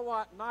say, you know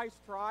what, nice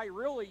try.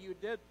 Really, you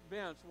did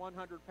bench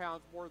 100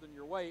 pounds more than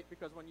your weight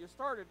because when you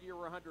started, you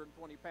were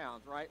 120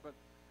 pounds, right? But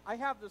I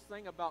have this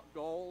thing about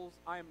goals.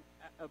 I'm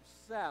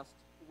obsessed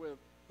with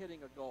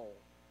hitting a goal.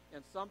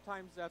 And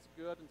sometimes that's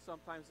good and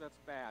sometimes that's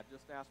bad.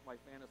 Just ask my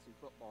fantasy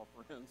football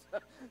friends.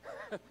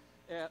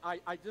 And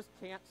I just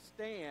can't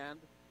stand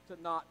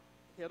to not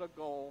hit a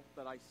goal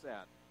that I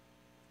set.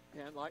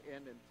 And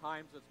in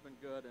times it's been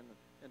good, and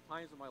in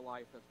times of my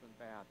life it's been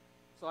bad.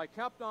 So I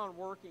kept on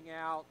working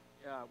out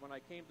when I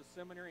came to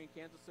seminary in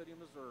Kansas City,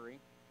 Missouri.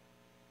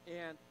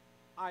 And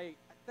I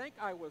think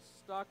I was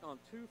stuck on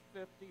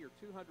 250 or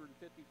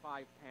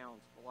 255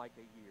 pounds for like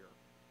a year.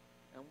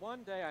 And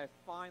one day I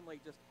finally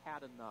just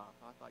had enough.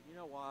 I thought, you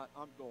know what,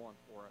 I'm going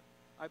for it.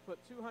 I put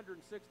 260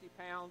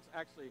 pounds,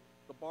 actually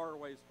the bar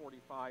weighs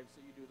 45,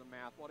 so you do the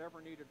math.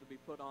 Whatever needed to be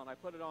put on, I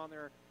put it on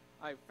there.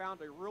 I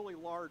found a really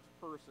large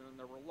person, and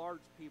there were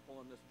large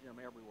people in this gym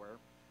everywhere.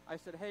 I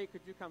said, hey,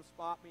 could you come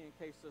spot me in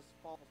case this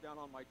falls down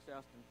on my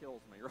chest and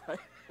kills me, right?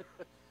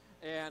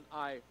 And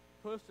I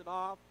pushed it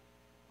off.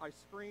 I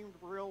screamed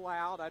real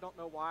loud. I don't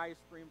know why I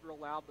screamed real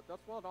loud, but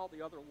that's what all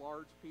the other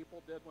large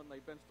people did when they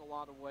benched a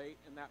lot of weight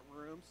in that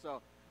room.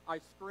 So I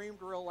screamed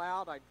real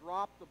loud. I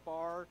dropped the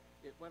bar.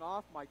 It went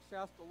off my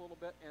chest a little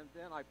bit, and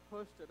then I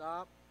pushed it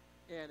up,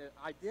 and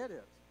I did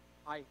it.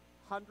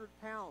 100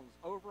 pounds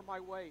over my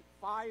weight,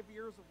 5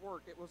 years of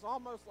work. It was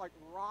almost like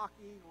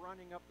Rocky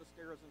running up the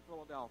stairs in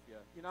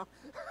Philadelphia, you know?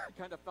 I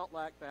kind of felt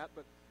like that,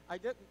 but I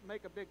didn't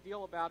make a big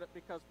deal about it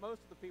because most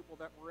of the people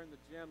that were in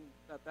the gym,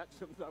 at that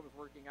gym that I was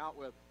working out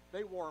with,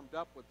 they warmed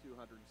up with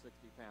 260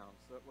 pounds,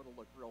 so it would have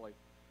looked really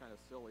kind of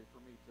silly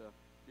for me to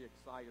be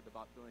excited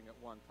about doing it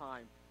one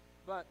time.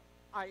 But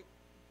I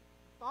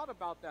thought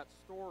about that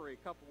story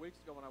a couple weeks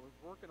ago when I was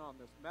working on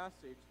this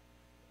message,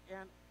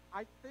 and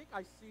I think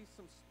I see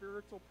some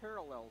spiritual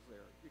parallels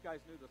there. You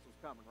guys knew this was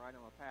coming, right?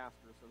 I'm a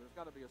pastor, so there's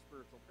got to be a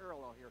spiritual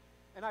parallel here.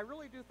 And I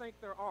really do think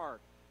there are.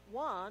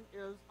 One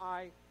is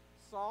I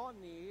saw a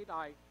need,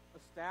 I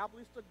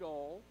established a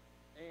goal,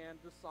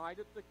 and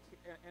decided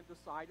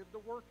to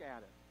work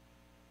at it.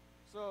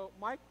 So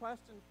my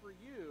question for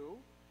you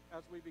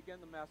as we begin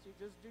the message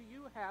is, do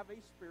you have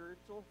a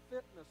spiritual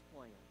fitness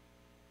plan?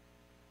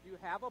 Do you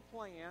have a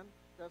plan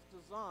that's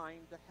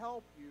designed to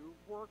help you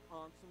work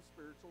on some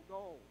spiritual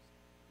goals?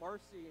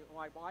 Marcy,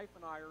 my wife,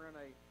 and I are in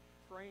a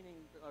training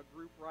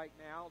group right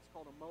now. It's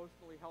called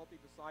Emotionally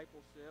Healthy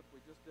Discipleship. We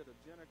just did a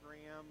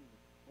genogram,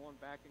 going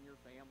back in your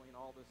family and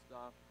all this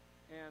stuff.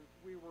 And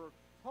we were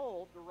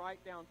told to write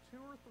down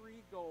 2 or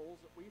 3 goals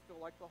that we feel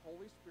like the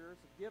Holy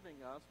Spirit's giving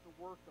us to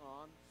work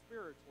on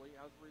spiritually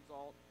as a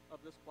result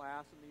of this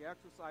class and the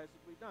exercises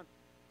we've done.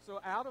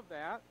 So out of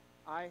that,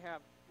 I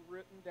have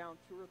written down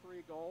 2 or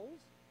 3 goals,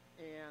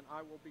 and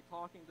I will be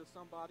talking to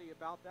somebody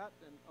about that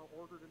in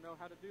order to know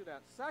how to do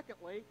that.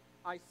 Secondly,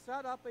 I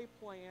set up a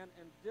plan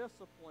and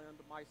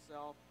disciplined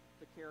myself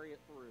to carry it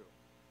through.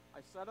 I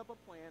set up a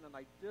plan and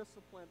I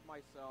disciplined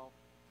myself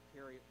to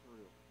carry it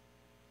through.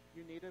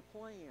 You need a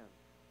plan,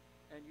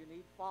 and you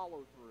need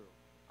follow-through.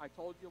 I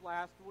told you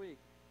last week,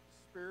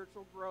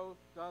 spiritual growth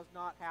does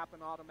not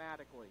happen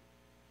automatically.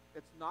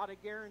 It's not a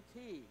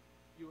guarantee.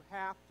 You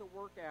have to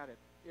work at it.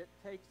 It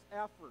takes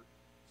effort.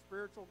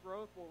 Spiritual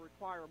growth will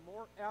require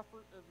more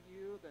effort of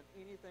you than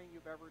anything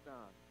you've ever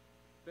done.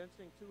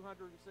 Benching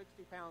 260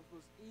 pounds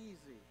was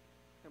easy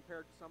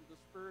compared to some of the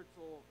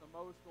spiritual,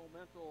 emotional,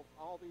 mental,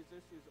 all these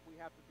issues that we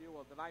have to deal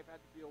with, that I've had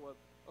to deal with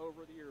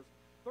over the years.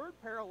 Third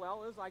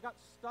parallel is I got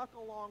stuck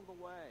along the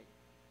way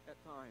at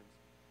times.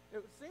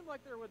 It would seem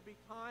like there would be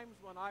times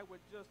when I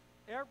would just,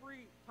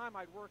 every time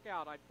I'd work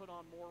out, I'd put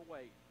on more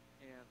weight,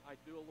 and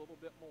I'd do a little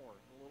bit more,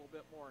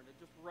 and it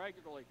just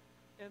regularly.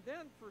 And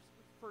then for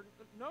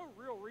no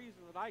real reason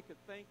that I could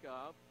think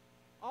of,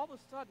 all of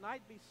a sudden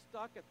I'd be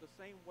stuck at the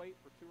same weight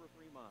for 2 or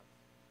 3 months.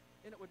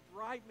 And it would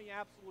drive me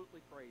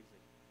absolutely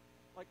crazy.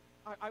 Like,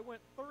 I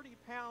went 30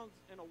 pounds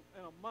in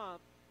a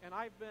month, and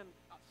I've been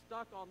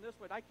stuck on this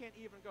weight. I can't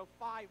even go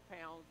 5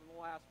 pounds in the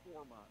last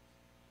 4 months.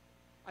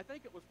 I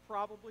think it was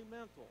probably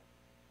mental.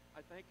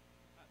 I think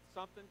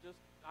something just,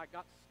 I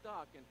got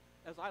stuck. And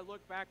as I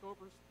look back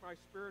over my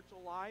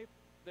spiritual life,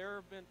 there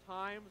have been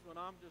times when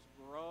I'm just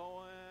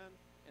growing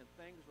and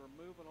things are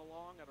moving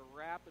along at a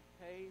rapid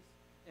pace,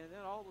 and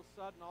then all of a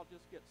sudden I'll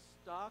just get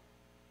stuck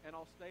and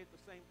I'll stay at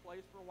the same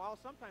place for a while.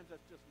 Sometimes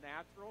that's just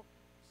natural.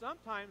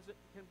 Sometimes it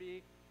can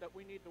be that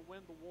we need to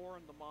win the war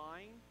in the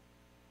mind,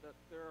 that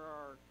there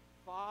are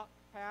thought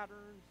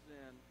patterns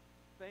and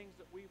things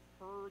that we've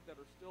heard that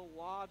are still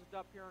lodged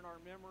up here in our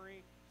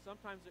memory,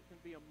 Sometimes it can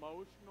be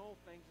emotional,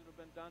 things that have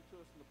been done to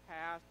us in the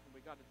past, and we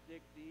got to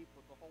dig deep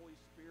with the Holy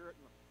Spirit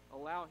and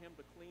allow Him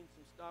to clean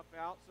some stuff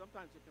out.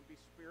 Sometimes it can be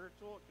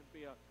spiritual. It can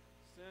be a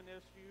sin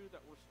issue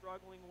that we're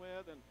struggling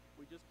with, and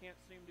we just can't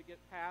seem to get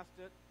past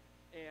it.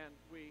 And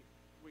we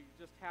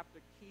just have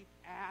to keep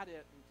at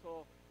it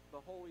until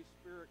the Holy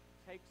Spirit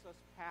takes us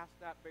past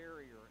that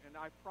barrier. And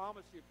I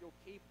promise you, if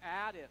you'll keep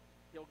at it,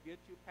 He'll get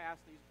you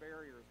past these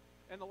barriers.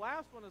 And the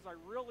last one is I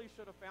really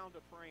should have found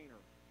a trainer.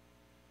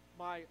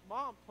 My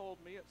mom told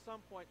me at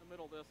some point in the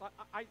middle of this,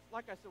 I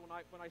like I said, when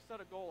I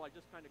set a goal, I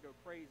just kind of go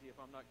crazy if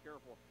I'm not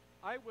careful.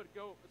 I would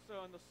go,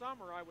 so in the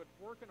summer, I would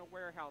work in a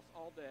warehouse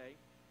all day.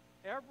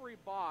 Every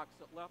box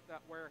that left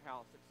that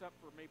warehouse, except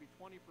for maybe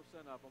 20%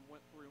 of them,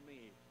 went through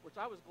me, which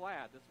I was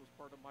glad. This was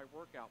part of my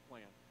workout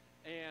plan.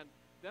 And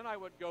then I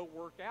would go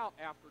work out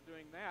after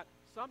doing that.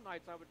 Some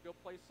nights I would go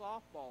play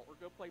softball or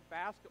go play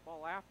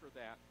basketball after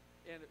that.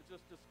 And it was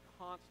just this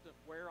constant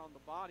wear on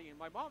the body. And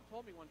my mom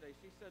told me one day,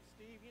 she said,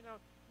 Steve, you know,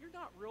 you're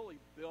not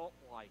really built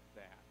like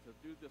that to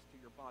do this to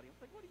your body. I'm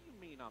like, what do you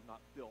mean I'm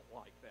not built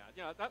like that?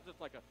 You know, that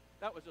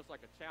was just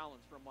like a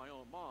challenge from my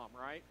own mom,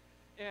 right?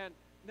 And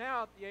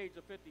now at the age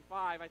of 55,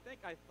 I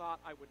think I thought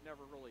I would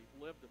never really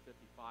live to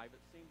 55.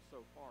 It seemed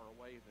so far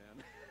away then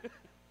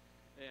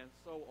and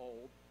so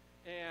old.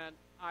 And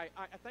I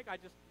think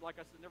I just, like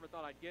I said, never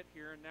thought I'd get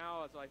here. And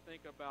now as I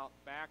think about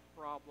back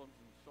problems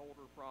and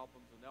shoulder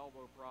problems and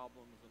elbow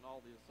problems and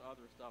all this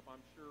other stuff,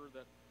 I'm sure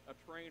that a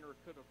trainer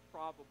could have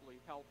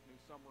probably helped me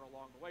somewhere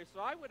along the way.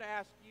 So I would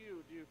ask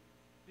you,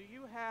 do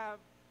you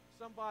have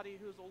somebody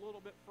who's a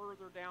little bit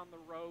further down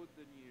the road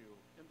than you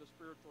in the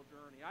spiritual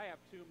journey? I have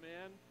two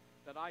men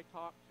that I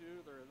talk to.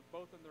 They're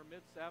both in their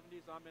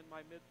mid-70s. I'm in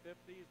my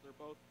mid-50s.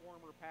 They're both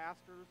former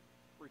pastors,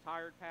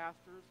 retired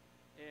pastors.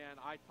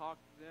 And I talk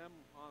to them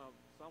on a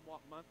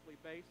somewhat monthly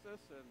basis,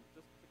 and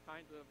just to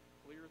kind of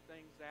clear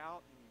things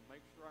out and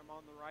make sure I'm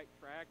on the right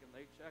track, and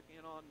they check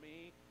in on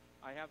me.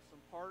 I have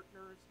some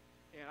partners,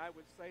 and I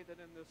would say that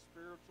in this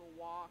spiritual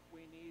walk,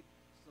 we need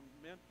some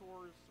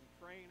mentors, some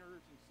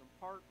trainers, and some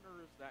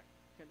partners that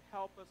can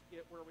help us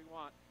get where we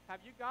want.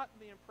 Have you gotten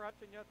the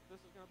impression yet that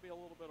this is going to be a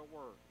little bit of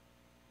work?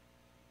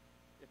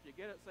 If you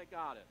get it, say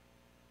got it.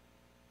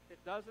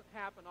 It doesn't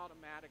happen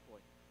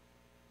automatically.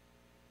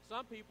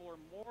 Some people are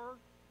more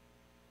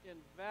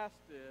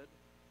invested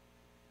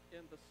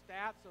in the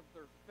stats of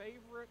their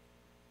favorite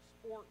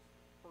sports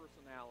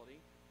personality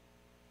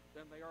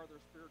than they are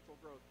their spiritual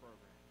growth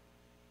program.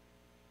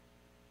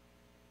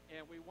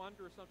 And we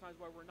wonder sometimes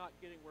why we're not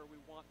getting where we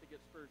want to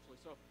get spiritually.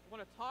 So I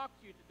want to talk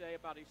to you today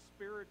about a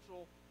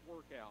spiritual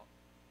workout.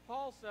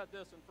 Paul said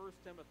this in 1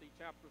 Timothy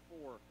chapter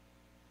 4.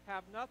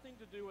 Have nothing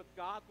to do with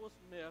godless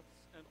myths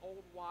and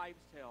old wives'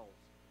 tales.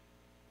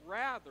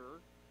 Rather,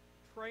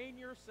 train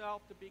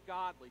yourself to be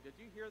godly. Did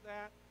you hear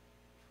that?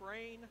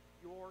 Train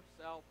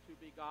yourself to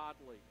be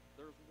godly.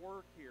 There's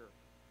work here.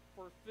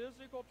 For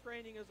physical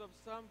training is of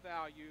some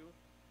value,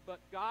 but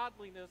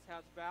godliness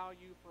has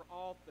value for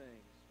all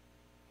things,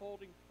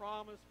 holding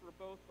promise for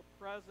both the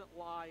present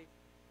life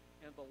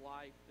and the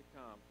life to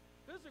come.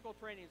 Physical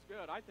training is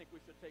good. I think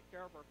we should take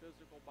care of our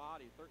physical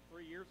body.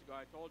 3 years ago,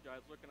 I told you I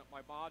was looking at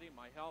my body,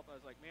 my health. I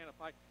was like, man, if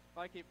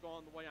I keep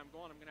going the way I'm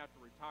going, I'm going to have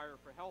to retire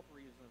for health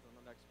reasons in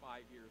the next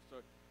 5 years.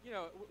 So, you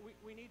know,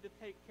 we need to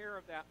take care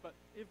of that. But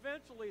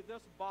eventually,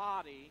 this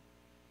body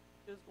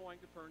is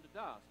going to turn to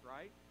dust,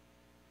 right?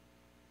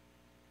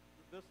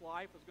 This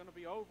life is going to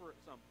be over at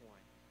some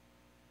point.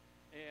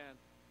 And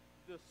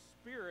the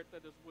spirit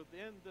that is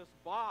within this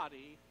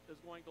body is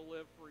going to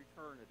live for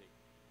eternity.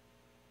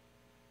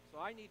 So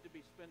I need to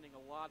be spending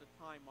a lot of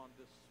time on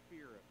this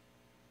spirit,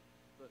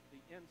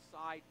 the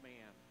inside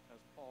man,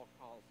 as Paul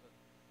calls it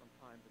from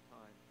time to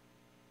time.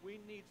 We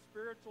need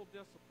spiritual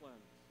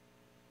disciplines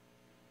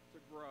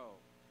to grow.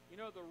 You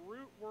know, the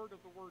root word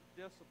of the word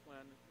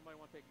discipline, somebody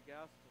want to take a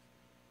guess? Just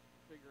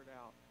figure it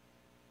out.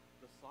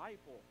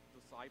 Disciple,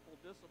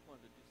 discipline.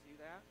 Did you see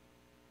that?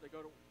 They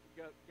go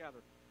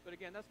together. But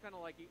again, that's kind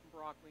of like eating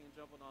broccoli and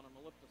jumping on an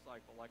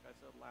ellipticycle, like I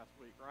said last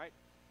week, right?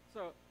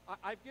 So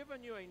I've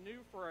given you a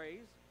new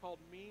phrase called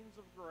means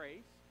of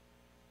grace.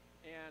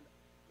 And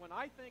when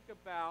I think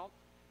about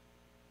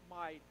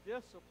my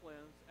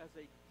disciplines as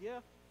a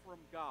gift from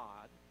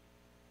God,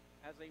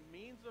 as a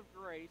means of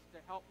grace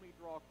to help me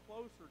draw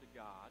closer to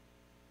God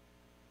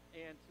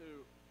and to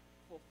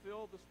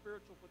fulfill the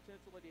spiritual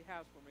potential that He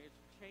has for me,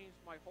 it's changed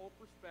my whole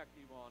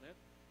perspective on it.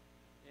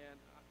 And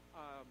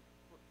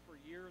for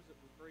years it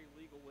was very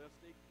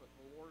legalistic, but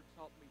the Lord's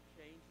helped me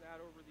change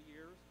that over the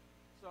years.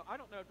 So I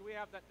don't know, do we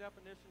have that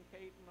definition,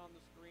 Caden, on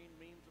the screen,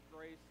 means of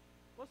grace?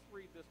 Let's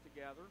read this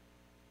together.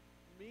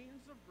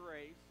 Means of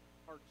grace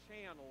are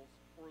channels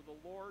for the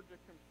Lord to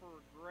confer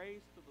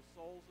grace to the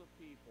souls of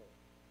people.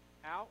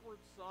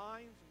 Outward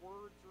signs,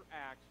 words, or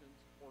actions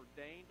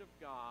ordained of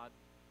God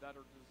that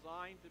are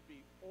designed to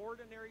be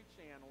ordinary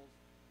channels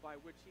by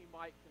which He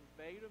might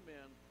convey to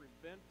men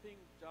preventing,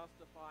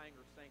 justifying,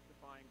 or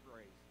sanctifying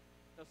grace.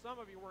 Now, some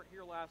of you weren't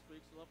here last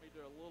week, so let me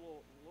do a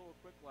little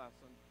quick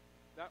lesson.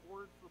 That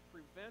word for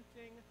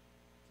preventing,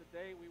 to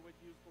today we would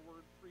use the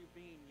word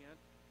prevenient.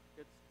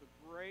 It's the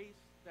grace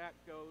that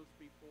goes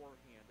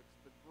beforehand. It's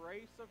the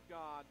grace of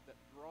God that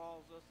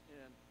draws us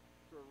in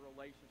to a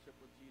relationship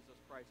with Jesus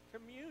Christ.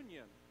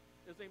 Communion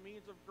is a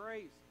means of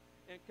grace.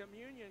 And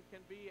communion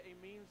can be a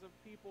means of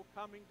people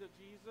coming to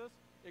Jesus.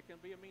 It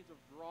can be a means of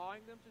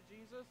drawing them to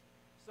Jesus.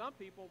 Some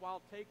people,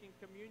 while taking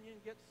communion,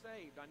 get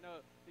saved. I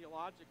know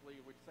theologically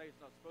we say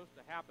it's not supposed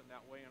to happen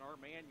that way in our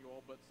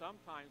manual, but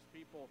sometimes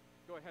people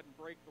go ahead and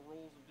break the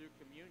rules and do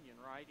communion,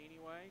 right,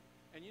 anyway?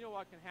 And you know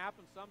what can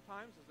happen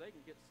sometimes is they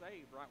can get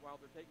saved right while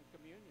they're taking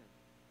communion.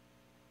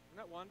 Isn't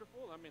that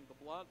wonderful? I mean,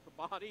 the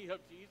body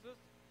of Jesus,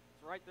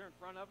 it's right there in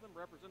front of them,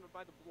 represented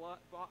by the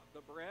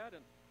bread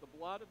and the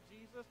blood of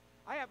Jesus.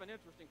 I have an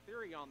interesting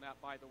theory on that,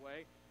 by the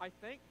way. I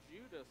think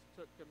Judas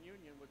took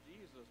communion with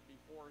Jesus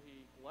before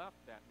he left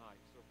that night.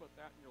 So put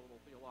that in your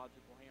little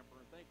theological hamper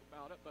and think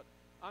about it. But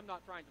I'm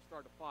not trying to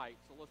start a fight,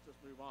 so let's just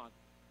move on.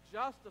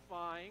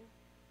 Justifying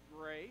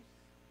grace.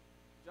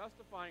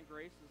 Justifying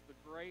grace is the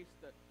grace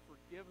that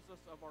forgives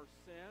us of our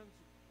sins.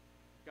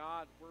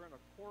 God, we're in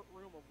a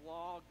courtroom of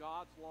law,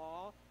 God's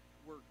law.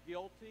 We're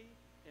guilty,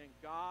 and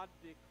God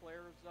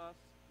declares us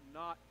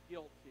not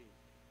guilty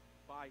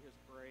by his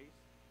grace.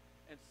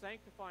 And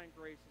sanctifying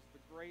grace is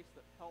the grace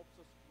that helps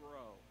us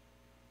grow.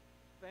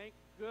 Thank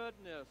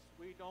goodness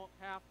we don't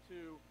have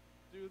to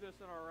do this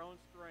in our own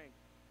strength.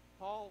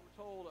 Paul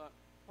told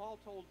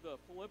the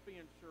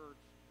Philippian church,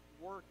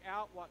 work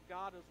out what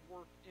God has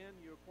worked in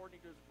you according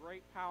to his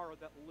great power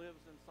that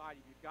lives inside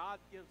of you. God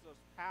gives us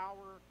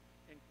power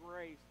and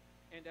grace.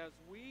 And as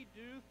we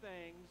do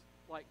things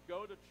like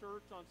go to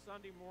church on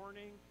Sunday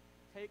morning,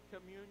 take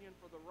communion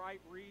for the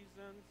right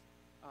reasons,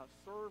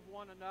 serve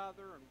one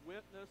another and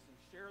witness and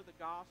share the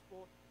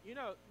gospel. You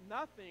know,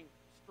 nothing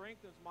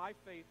strengthens my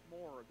faith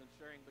more than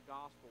sharing the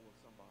gospel with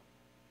somebody.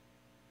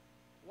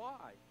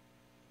 Why?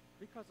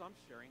 Because I'm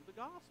sharing the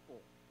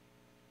gospel.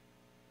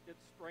 It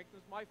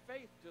strengthens my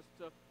faith just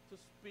to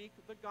speak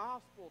the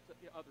gospel to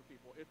other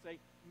people. It's a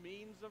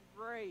means of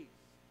grace.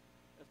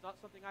 It's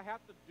not something I have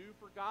to do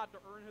for God to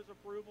earn his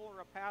approval or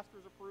a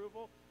pastor's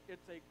approval.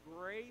 It's a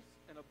grace,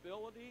 an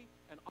ability,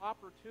 an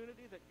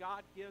opportunity that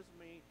God gives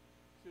me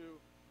to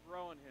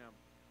grow in him.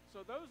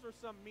 So those are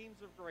some means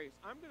of grace.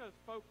 I'm going to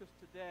focus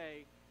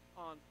today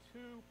on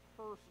two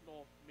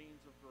personal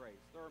means of grace.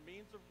 There are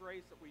means of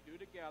grace that we do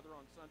together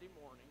on Sunday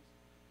mornings,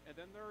 and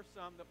then there are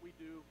some that we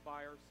do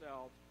by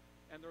ourselves,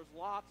 and there's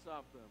lots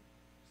of them.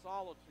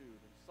 Solitude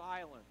and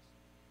silence,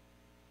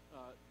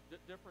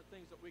 different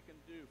things that we can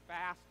do,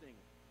 fasting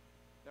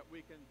that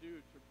we can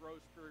do to grow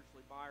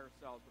spiritually by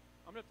ourselves. But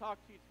I'm going to talk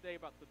to you today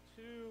about the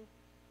two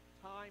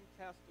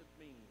time-tested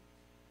means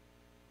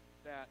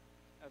that,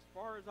 as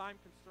far as I'm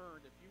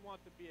concerned, if you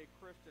want to be a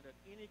Christian at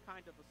any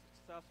kind of a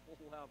successful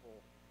level,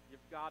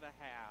 you've got to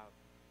have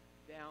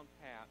down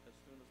pat as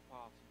soon as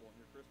possible in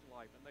your Christian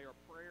life, and they are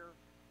prayer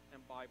and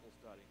Bible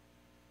study.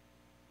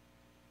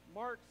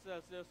 Mark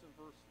says this in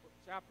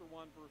chapter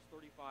 1, verse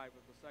 35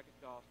 of the second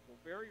gospel.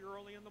 Very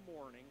early in the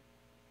morning,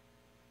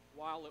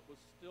 while it was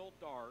still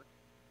dark,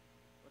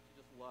 don't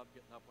you just love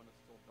getting up when it's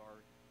still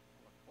dark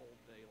on a cold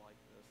day like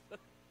this?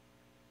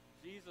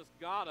 Jesus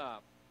got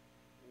up,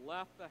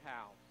 left the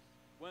house,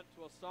 went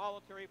to a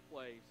solitary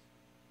place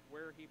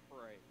where he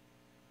prayed.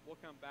 We'll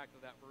come back to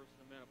that verse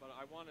in a minute, but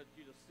I wanted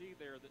you to see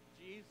there that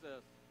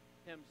Jesus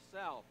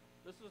himself,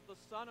 this is the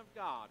Son of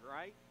God,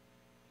 right?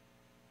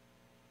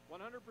 100%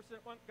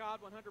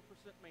 God, 100%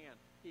 man.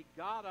 He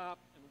got up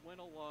and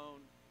went alone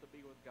to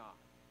be with God.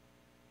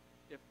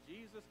 If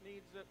Jesus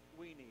needs it,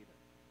 we need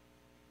it.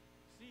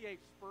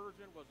 C.H.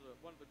 Spurgeon was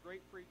one of the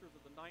great preachers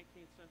of the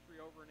 19th century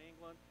over in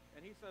England,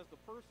 and he says the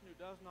person who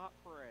does not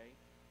pray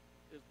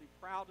is the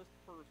proudest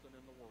person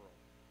in the world,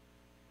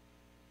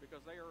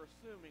 because they are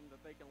assuming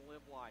that they can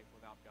live life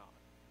without God.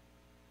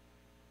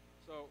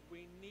 So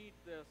we need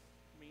this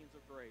means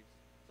of grace.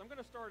 So I'm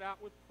going to start out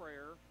with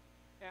prayer,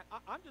 and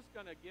I'm just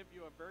going to give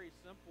you a very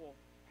simple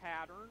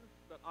pattern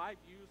that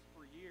I've used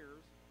for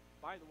years.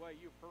 By the way,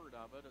 you've heard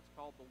of it. It's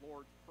called the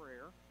Lord's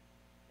Prayer.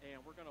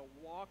 And we're going to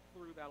walk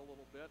through that a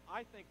little bit.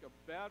 I think a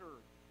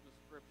better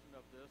description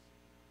of this,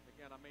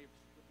 again, I may have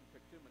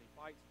picked too many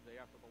fights today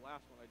after the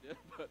last one I did,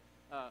 but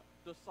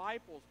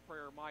disciples'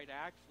 prayer might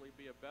actually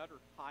be a better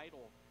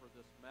title for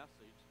this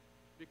message,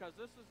 because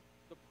this is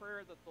the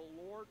prayer that the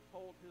Lord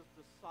told his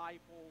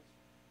disciples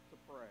to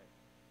pray.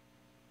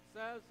 It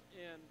says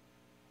in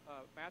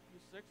Matthew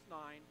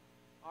 6:9,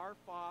 "Our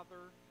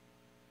Father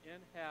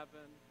in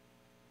heaven,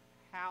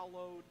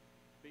 hallowed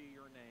be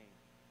your name."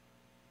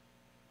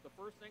 The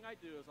first thing I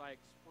do is I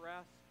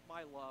express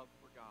my love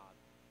for God.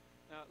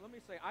 Now, let me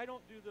say, I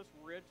don't do this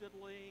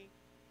rigidly,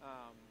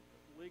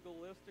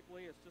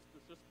 legalistically. It's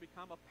just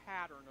become a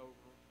pattern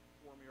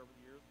for me over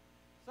the years.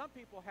 Some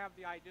people have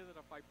the idea that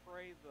if I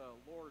pray the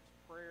Lord's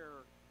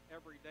Prayer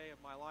every day of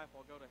my life,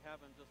 I'll go to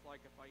heaven, just like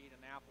if I eat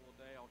an apple a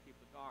day, I'll keep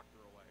the doctor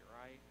away,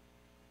 right?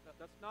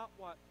 That's not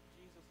what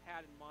Jesus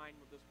had in mind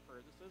with this prayer.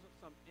 This isn't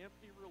some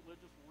empty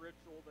religious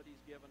ritual that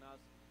he's given us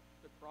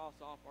to cross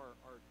off our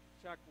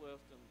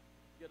checklist and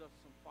get us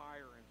some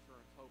fire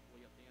insurance,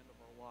 hopefully, at the end of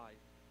our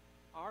life.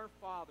 Our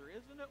Father,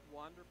 isn't it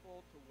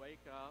wonderful to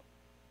wake up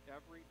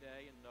every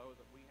day and know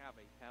that we have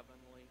a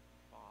heavenly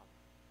Father?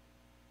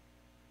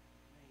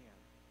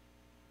 Man,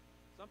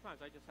 sometimes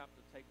I just have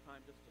to take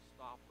time just to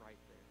stop right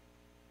there.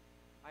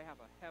 I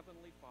have a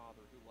heavenly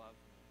Father who loves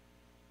me.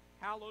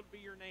 Hallowed be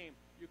your name.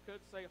 You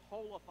could say,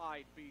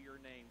 holified be your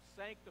name.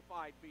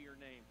 Sanctified be your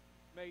name.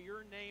 May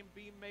your name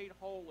be made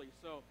holy.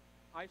 So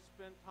I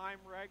spend time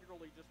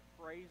regularly just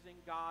praising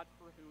God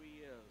for who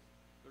he is.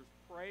 There's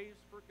praise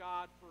for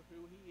God for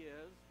who he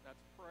is. That's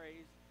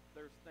praise.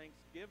 There's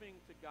thanksgiving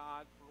to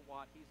God for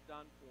what he's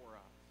done for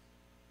us.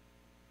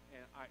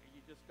 And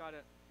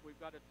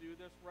we've got to do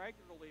this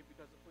regularly,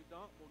 because if we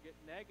don't, we'll get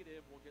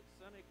negative, we'll get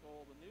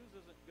cynical. The news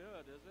isn't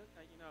good, is it?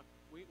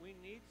 We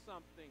need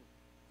something.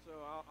 So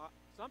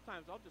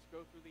sometimes I'll just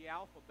go through the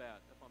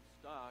alphabet if I'm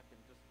stuck, and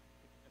just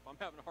if I'm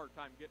having a hard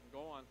time getting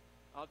going,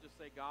 I'll just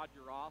say, God,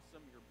 you're awesome,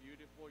 you're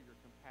beautiful, you're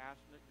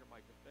compassionate, you're my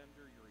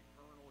defender, you're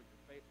eternal,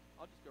 you're faithful.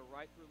 I'll just go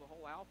right through the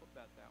whole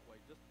alphabet that way,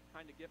 just to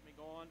kind of get me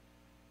going.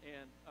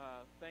 And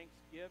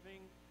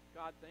Thanksgiving,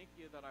 God, thank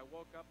you that I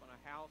woke up in a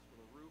house with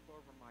a roof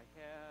over my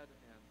head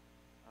and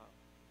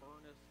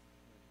furnace.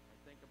 And I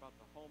think about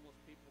the homeless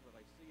people that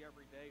I see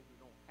every day who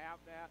don't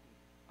have that, and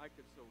I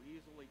could so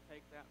easily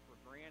take that for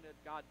granted.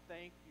 God,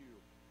 thank you.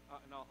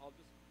 And I'll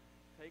just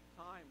take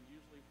time,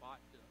 usually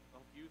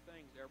a few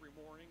things every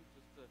morning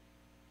just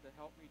to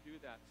help me do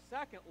that.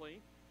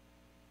 Secondly,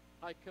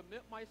 I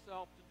commit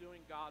myself to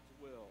doing God's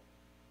will.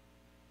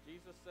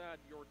 Jesus said,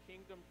 your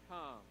kingdom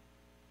come,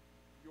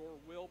 your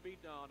will be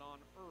done on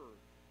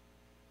earth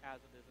as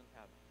it is in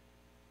heaven.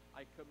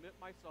 I commit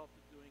myself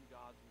to doing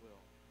God's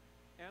will.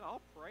 And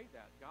I'll pray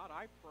that. God,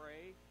 I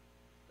pray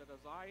that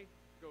as I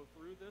go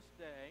through this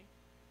day,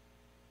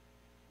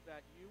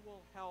 that you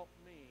will help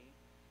me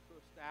to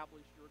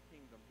establish your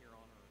kingdom here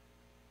on earth.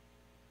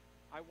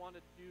 I want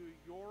to do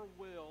your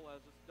will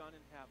as it's done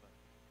in heaven.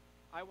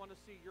 I want to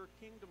see your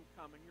kingdom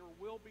come and your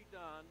will be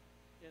done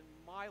in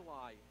my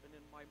life and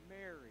in my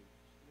marriage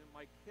and in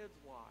my kids'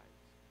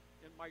 lives,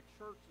 in my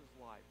church's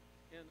life,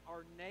 in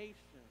our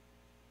nation.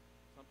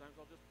 Sometimes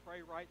I'll just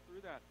pray right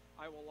through that.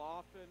 I will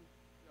often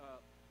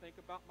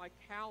think about my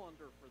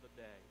calendar for the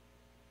day.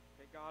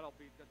 Okay, God, I'll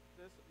got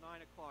this at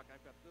 9 o'clock.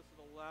 I've got this at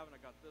 11. I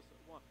got this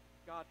at 1.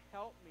 God,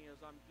 help me as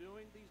I'm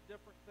doing these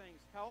different things.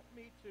 Help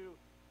me to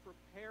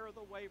prepare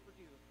the way for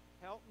Jesus.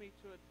 Help me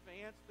to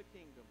advance the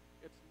kingdom.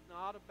 It's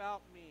not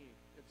about me.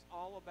 It's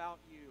all about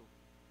you.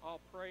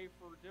 I'll pray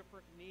for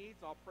different needs.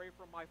 I'll pray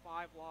for my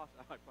 5 lost.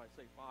 I probably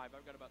say 5.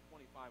 I've got about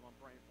 25 I'm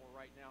praying for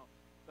right now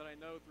that I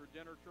know through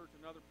Dinner Church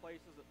and other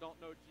places that don't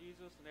know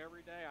Jesus. And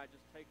every day I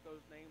just take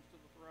those names to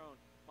the throne.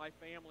 My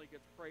family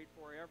gets prayed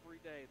for every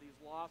day. These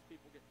lost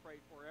people get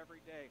prayed for every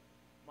day.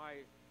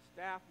 My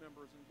staff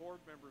members and board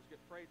members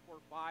get prayed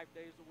for 5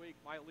 days a week.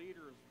 My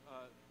leaders,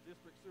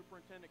 district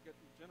superintendent,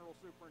 general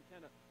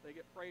superintendent, they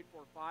get prayed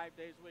for 5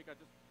 days a week.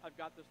 I've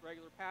got this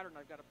regular pattern.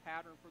 I've got a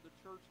pattern for the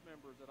church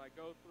members that I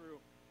go through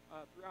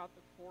throughout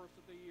the course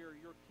of the year.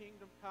 Your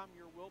kingdom come,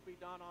 your will be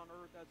done on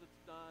earth as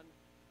it's done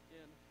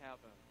in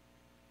heaven.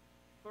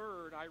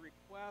 Third, I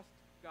request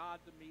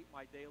God to meet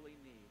my daily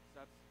needs.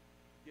 That's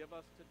give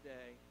us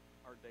today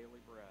our daily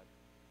bread.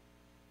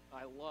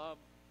 I love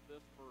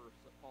this verse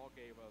that Paul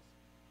gave us.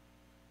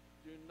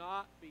 Do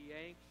not be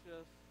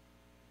anxious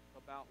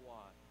about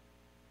what?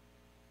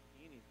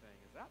 Anything.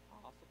 Is that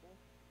possible?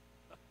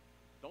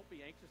 Don't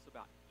be anxious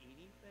about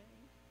anything?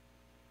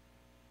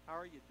 How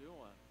are you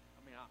doing? I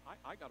mean,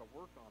 I got to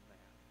work on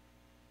that.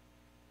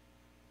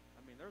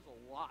 I mean, there's a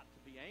lot to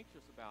be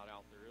anxious about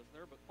out there, isn't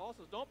there? But Paul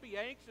says, don't be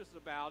anxious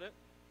about it,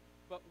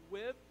 but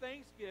with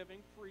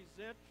thanksgiving,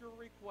 present your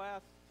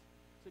requests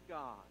to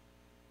God.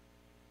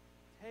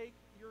 Take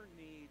your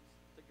needs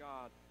to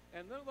God.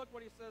 And then look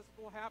what he says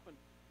will happen.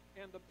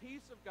 And the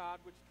peace of God,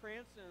 which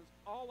transcends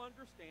all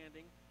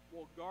understanding,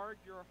 will guard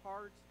your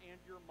hearts and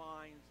your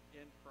minds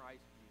in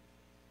Christ Jesus.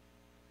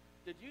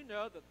 Did you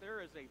know that there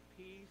is a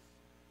peace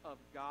of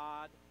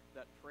God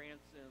that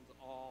transcends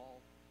all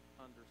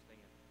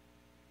understanding?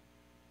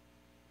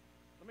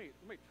 Let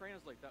me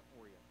translate that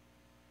for you.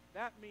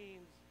 That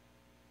means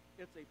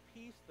it's a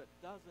peace that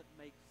doesn't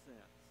make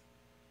sense.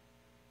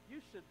 You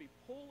should be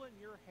pulling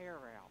your hair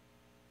out,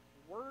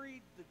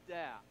 worried to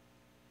death.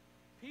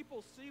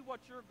 People see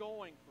what you're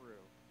going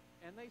through,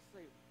 and they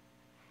say,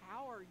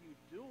 how are you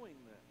doing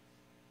this?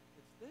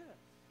 It's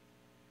this.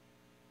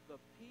 The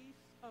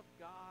peace of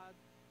God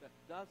that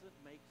doesn't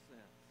make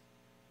sense.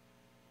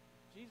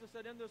 Jesus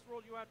said, in this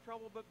world you have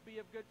trouble, but be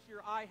of good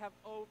cheer. I have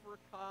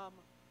overcome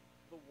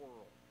the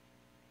world.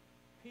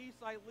 Peace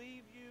I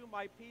leave you,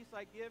 my peace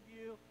I give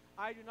you.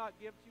 I do not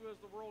give to you as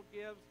the world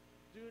gives.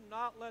 Do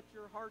not let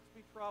your hearts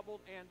be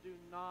troubled, and do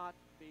not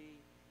be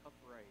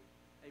afraid.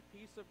 A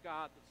peace of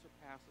God that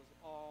surpasses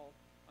all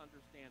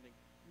understanding.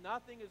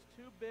 Nothing is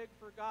too big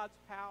for God's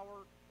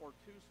power or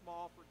too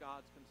small for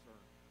God's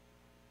concern.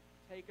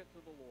 Take it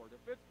to the Lord.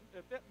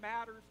 If it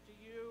matters to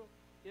you,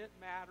 it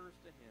matters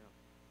to him.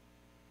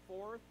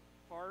 Fourth,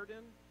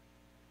 pardon.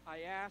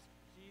 I ask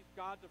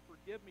God to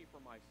forgive me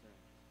for my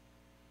sins.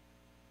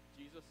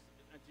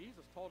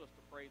 Jesus told us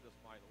to pray this,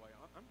 by the way.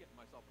 I'm getting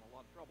myself in a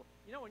lot of trouble.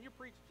 You know, when you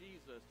preach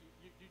Jesus,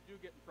 you do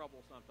get in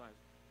trouble sometimes.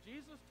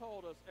 Jesus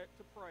told us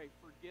to pray,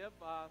 forgive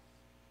us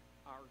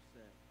our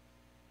sins.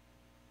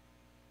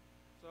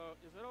 So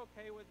is it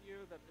okay with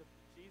you that if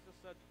Jesus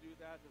said to do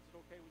that, is it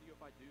okay with you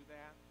if I do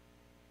that?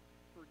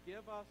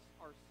 Forgive us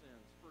our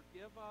sins.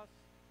 Forgive us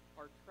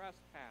our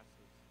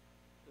trespasses,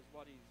 is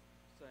what he's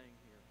saying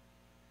here.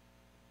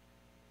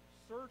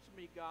 Search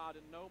me, God,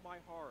 and know my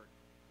heart.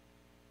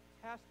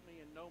 Test me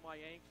and know my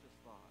anxious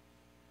thoughts.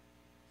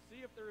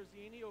 See if there is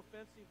any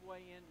offensive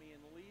way in me,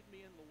 and lead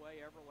me in the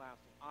way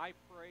everlasting. I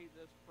pray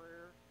this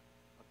prayer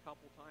a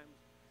couple times,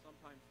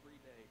 sometimes 3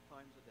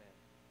 times a day.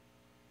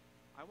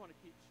 I want to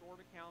keep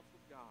short accounts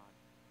with God.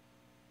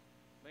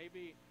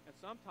 Maybe, and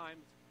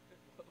sometimes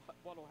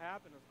what will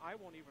happen is I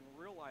won't even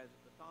realize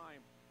at the time,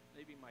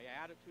 maybe my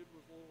attitude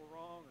was a little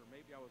wrong, or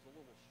maybe I was a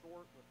little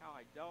short with how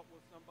I dealt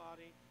with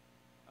somebody.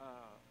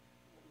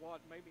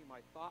 Maybe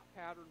my thought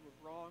pattern was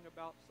wrong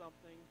about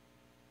something.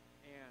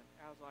 And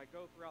as I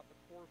go throughout the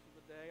course of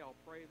the day, I'll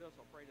pray this,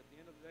 I'll pray it at the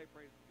end of the day,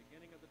 pray it at the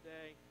beginning of the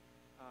day,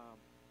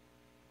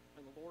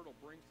 and the Lord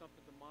will bring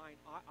something to mind.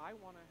 I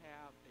want to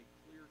have a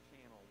clear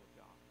channel with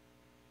God.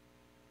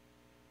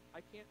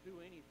 I can't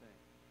do anything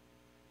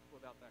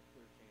without that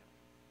clear channel.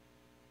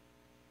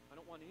 I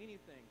don't want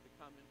anything to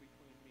come in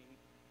between me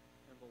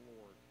and the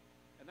Lord.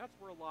 And that's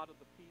where a lot of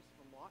the peace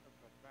from life,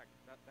 in fact,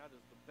 that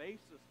is the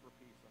basis for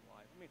peace in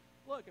life. I mean,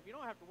 look, if you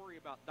don't have to worry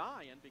about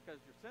dying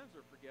because your sins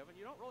are forgiven,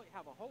 you don't really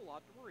have a whole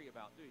lot to worry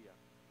about, do you?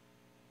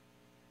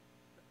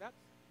 That's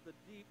the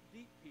deep,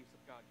 deep peace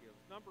that God gives.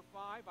 Number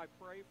 5, I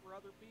pray for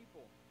other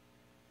people.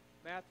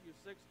 Matthew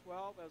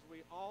 6:12, as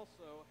we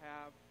also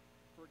have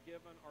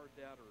forgiven our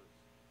debtors.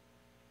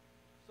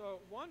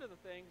 So one of the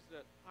things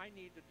that I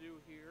need to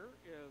do here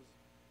is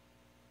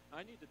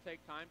I need to take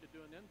time to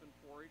do an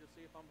inventory to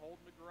see if I'm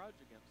holding a grudge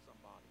against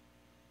somebody.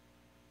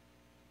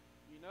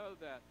 You know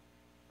that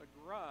a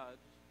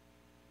grudge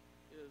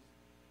is,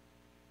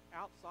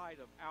 outside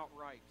of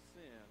outright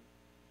sin,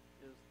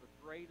 is the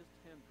greatest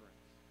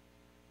hindrance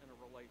in a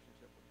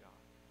relationship with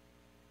God.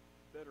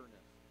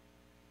 Bitterness.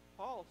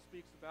 Paul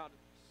speaks about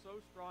it so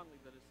strongly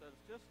that it says,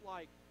 just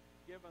like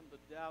giving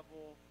the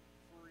devil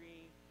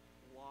free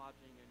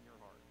lodging in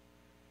your heart.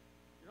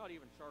 You're not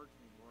even charging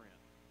him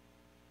rent.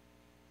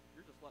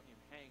 You're just letting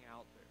him hang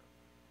out there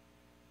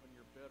when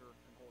you're bitter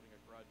and holding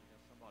a grudge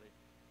against somebody.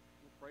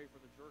 We'll pray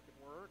for the jerk at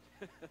work,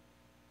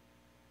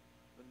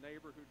 the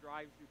neighbor who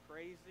drives you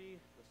crazy,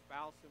 the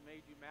spouse who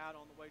made you mad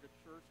on the way to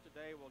church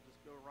today. We'll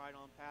just go right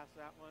on past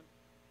that one.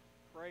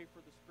 Pray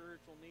for the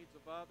spiritual needs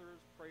of others.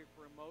 Pray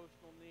for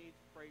emotional needs.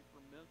 Pray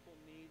for mental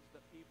needs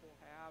that people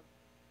have.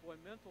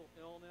 Boy, mental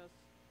illness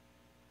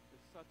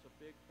is such a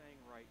big thing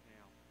right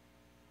now.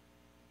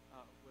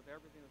 With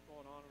everything that's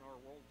going on in our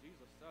world,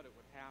 Jesus said it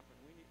would happen.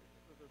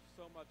 There's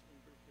so much we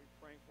need to be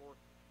praying for.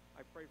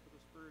 I pray for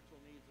the spiritual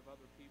needs of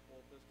other people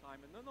at this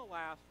time. And then the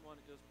last one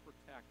is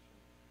protection.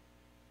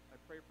 I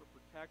pray for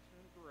protection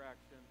and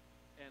direction,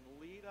 and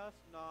lead us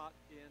not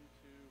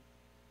into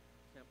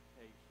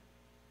temptation.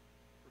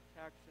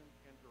 Protection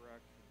and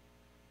direction.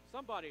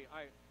 Somebody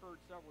I heard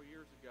several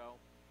years ago,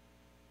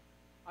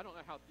 I don't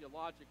know how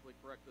theologically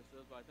correct this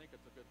is, but I think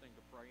it's a good thing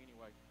to pray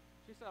anyway.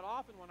 She said,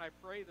 often when I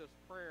pray this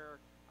prayer,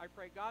 I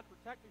pray, God,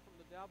 protect me from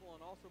the devil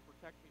and also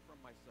protect me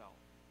from myself.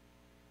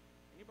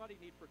 Anybody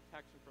need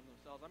protection from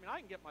themselves? I mean, I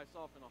can get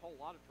myself in a whole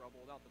lot of trouble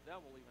without the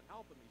devil even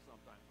helping me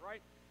sometimes, right?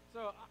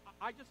 So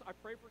I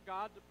pray for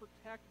God to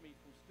protect me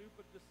from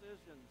stupid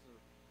decisions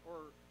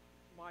or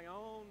my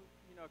own,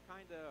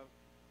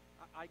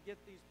 I get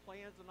these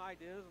plans and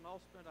ideas and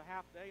I'll spend a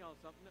half day on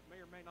something that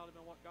may or may not have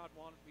been what God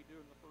wanted me to do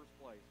in the first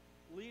place.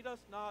 Lead us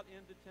not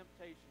into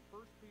temptation.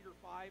 1 Peter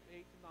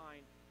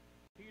 5:8-9.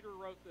 Peter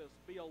wrote this,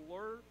 be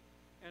alert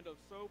and of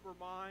sober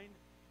mind.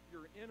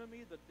 Your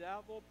enemy, the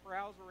devil,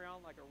 prowls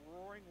around like a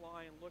roaring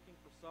lion looking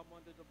for someone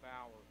to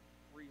devour.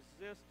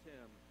 Resist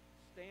him,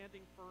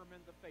 standing firm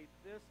in the faith.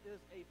 This is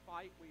a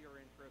fight we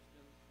are in,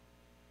 Christians.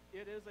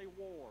 It is a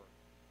war.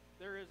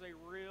 There is a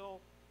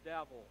real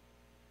devil,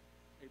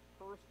 a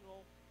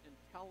personal,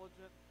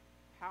 intelligent,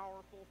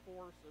 powerful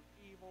force of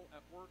evil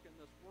at work in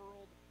this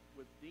world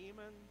with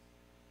demons,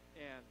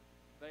 and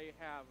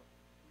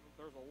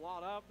there's a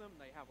lot of them,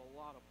 they have a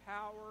lot of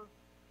power,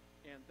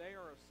 and they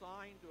are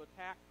assigned to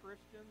attack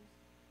Christians,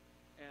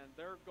 and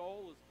their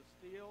goal is to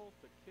steal,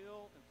 to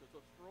kill, and to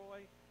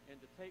destroy, and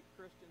to take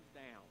Christians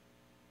down.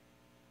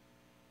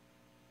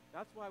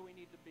 That's why we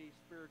need to be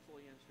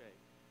spiritually in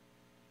shape.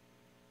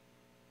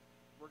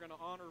 We're going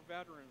to honor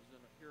veterans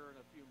here in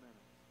a few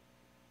minutes.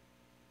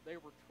 They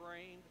were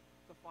trained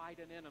to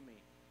fight an enemy.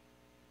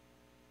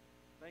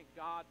 Thank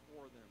God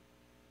for them.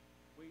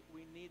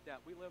 We need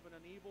that. We live in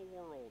an evil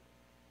world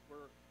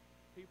where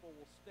people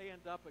will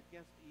stand up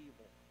against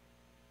evil.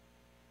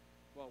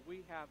 Well,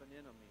 we have an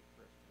enemy,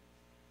 Christians.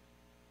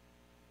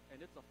 And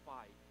it's a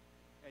fight.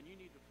 And you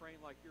need to train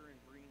like you're in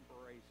Green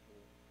Beret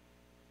school.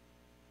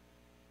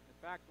 In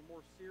fact, the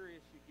more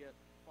serious you get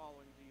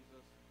following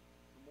Jesus,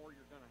 the more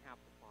you're going to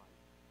have to fight.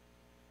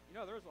 You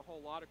know, there's a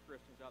whole lot of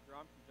Christians out there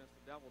I'm convinced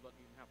the devil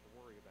doesn't even have to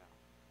worry about.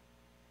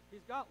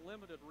 He's got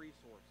limited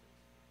resources.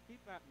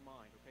 Keep that in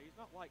mind, okay? He's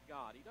not like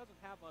God. He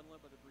doesn't have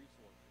unlimited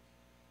resources.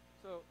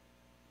 So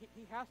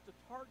he has to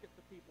target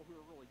the people who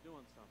are really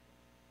doing something.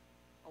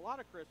 A lot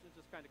of Christians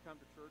just kind of come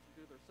to church and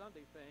do their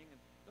Sunday thing, and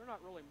they're not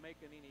really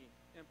making any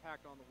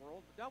impact on the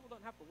world. The devil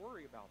doesn't have to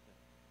worry about them.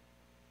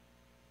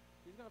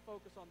 He's going to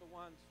focus on the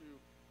ones who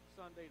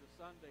Sunday to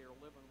Sunday are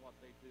living what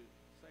they do,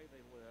 say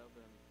they live,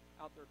 and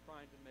out there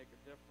trying to make a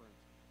difference.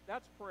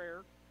 That's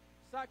prayer.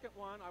 Second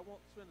one, I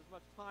won't spend as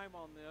much time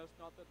on this,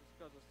 not that it's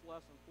because it's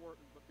less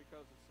important, but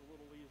because it's a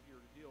little easier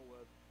to deal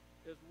with,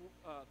 is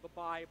the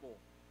Bible.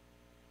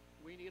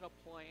 We need a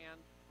plan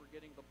for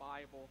getting the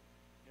Bible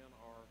in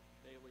our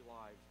daily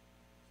lives.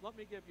 So let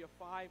me give you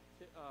 5,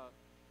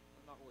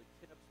 not really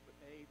tips, but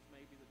aids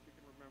maybe that you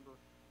can remember.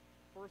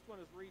 First one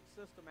is read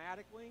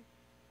systematically.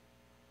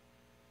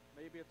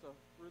 Maybe it's a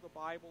through the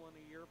Bible in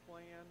a year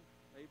plan.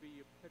 Maybe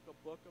you pick a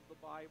book of the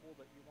Bible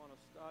that you want to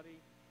study,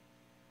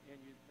 and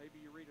maybe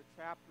you read a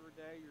chapter a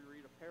day, you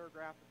read a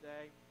paragraph a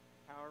day,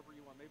 however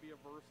you want, maybe a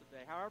verse a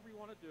day, however you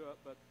want to do it,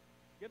 but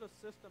get a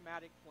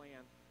systematic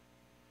plan.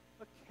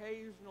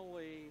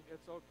 Occasionally,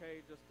 it's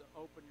okay just to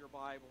open your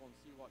Bible and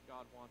see what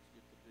God wants you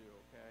to do,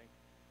 okay?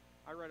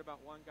 I read about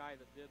one guy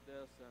that did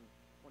this, and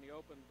when he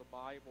opened the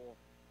Bible,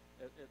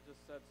 it just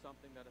said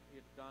something that if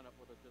he had done it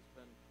would have just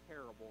been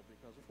terrible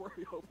because of where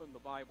he opened the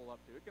Bible up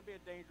to. It can be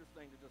a dangerous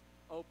thing to just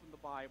open the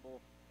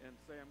Bible and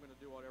say, I'm going to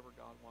do whatever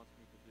God wants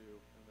me to do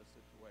in this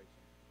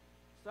situation.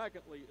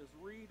 Secondly is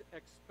read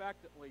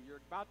expectantly.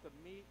 You're about to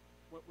meet,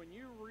 when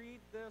you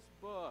read this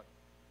book,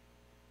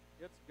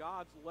 it's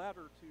God's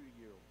letter to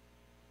you.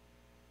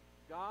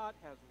 God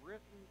has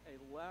written a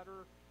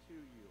letter to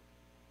you.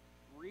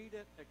 Read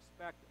it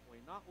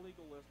expectantly, not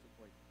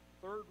legalistically.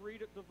 Third, read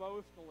it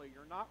devotionally.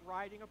 You're not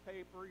writing a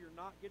paper. You're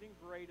not getting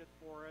graded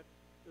for it.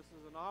 This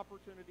is an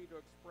opportunity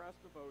to express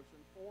devotion.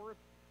 Fourth,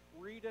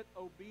 read it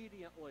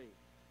obediently.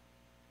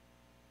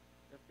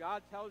 If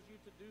God tells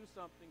you to do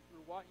something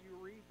through what you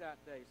read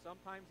that day,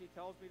 sometimes he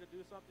tells me to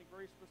do something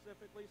very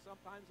specifically,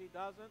 sometimes he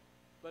doesn't.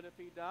 But if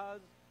he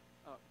does,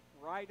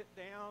 write it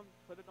down,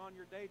 put it on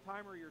your day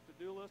timer, your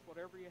to-do list,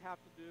 whatever you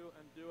have to do,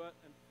 and do it.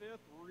 And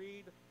fifth,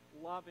 read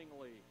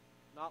lovingly,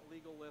 not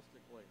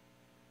legalistically.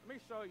 Let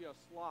me show you a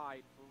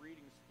slide for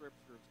reading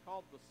Scripture. It's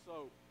called the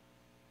SOAP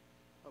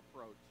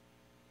approach.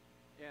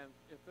 And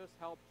if this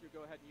helps you,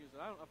 go ahead and use it.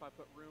 I don't know if I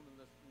put room in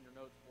your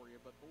notes for you,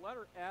 but the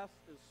letter S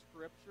is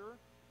Scripture.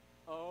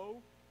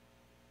 O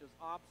is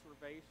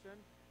observation.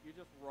 You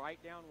just write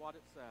down what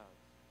it says.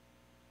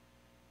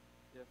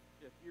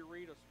 If you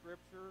read a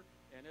Scripture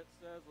and it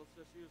says, let's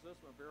just use this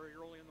one, very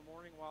early in the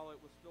morning while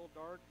it was still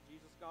dark,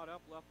 Jesus got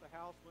up, left the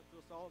house, went to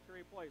a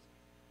solitary place.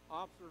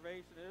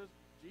 Observation is,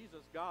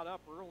 Jesus got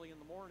up early in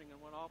the morning and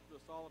went off to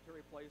a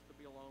solitary place to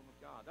be alone with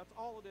God. That's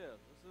all it is.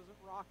 This isn't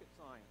rocket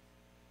science.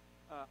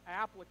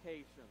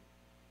 Application.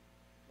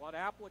 What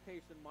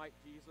application might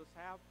Jesus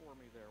have for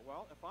me there?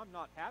 Well, if I'm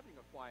not having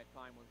a quiet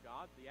time with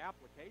God, the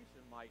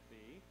application might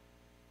be,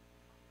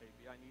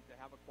 maybe I need to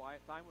have a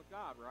quiet time with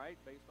God, right?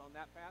 Based on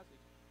that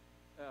passage.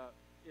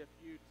 If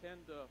you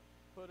tend to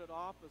put it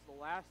off as the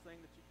last thing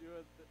that you do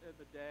in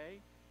the day,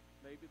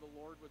 maybe the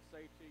Lord would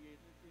say to you,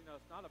 you know,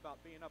 it's not about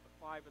being up at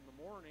 5 in the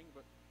morning,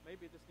 but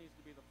maybe this needs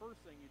to be the first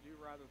thing you do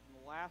rather than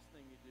the last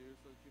thing you do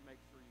so that you make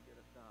sure you get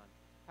it done.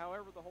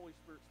 However the Holy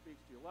Spirit speaks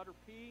to you. Letter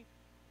P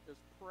is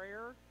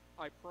prayer.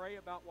 I pray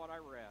about what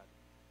I read.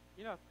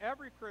 You know, if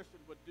every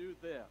Christian would do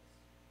this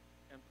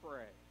and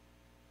pray,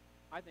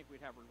 I think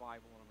we'd have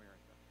revival in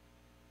America.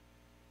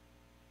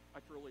 I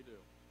truly do.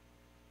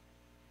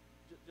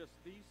 Just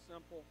these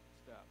simple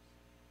steps.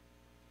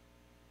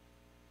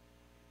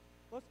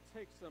 Let's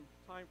take some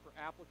time for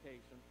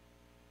application,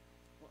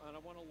 and I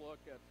want to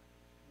look at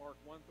Mark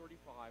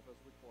 1:35 as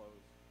we close.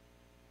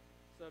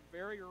 It said,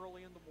 very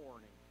early in the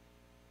morning,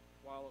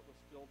 while it was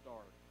still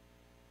dark,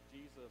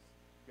 Jesus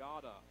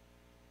got up,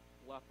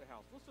 left the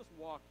house. Let's just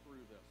walk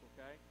through this,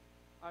 okay?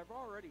 I've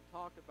already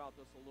talked about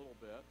this a little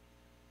bit.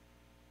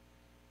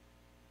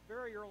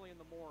 Very early in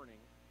the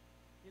morning,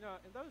 you know,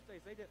 in those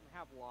days they didn't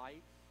have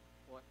lights,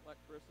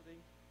 electricity,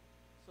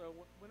 so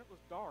when it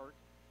was dark,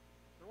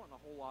 there wasn't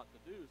a whole lot to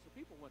do, so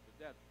people went to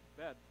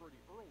bed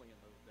pretty early in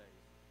those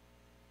days.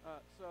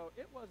 So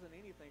it wasn't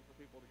anything for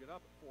people to get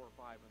up at 4 or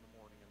 5 in the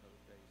morning in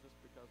those days, just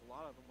because a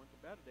lot of them went to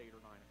bed at 8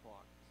 or 9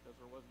 o'clock, because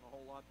there wasn't a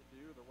whole lot to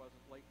do. There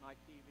wasn't late night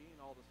TV and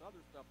all this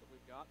other stuff that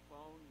we've got,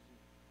 phones and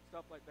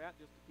stuff like that,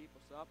 just to keep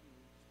us up and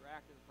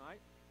distracted at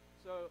night.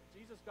 So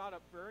Jesus got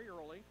up very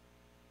early.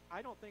 I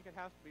don't think it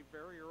has to be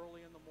very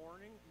early in the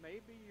morning.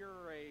 Maybe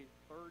you're a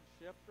third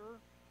shifter,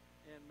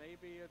 and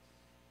maybe it's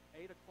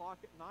 8 o'clock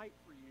at night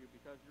for you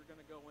because you're going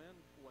to go in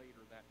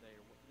later that day.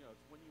 Or, you know,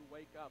 it's when you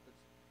wake up.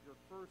 It's your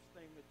first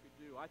thing that you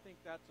do. I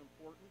think that's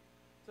important.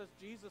 It says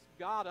Jesus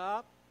got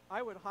up.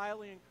 I would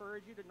highly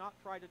encourage you to not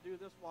try to do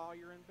this while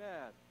you're in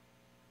bed.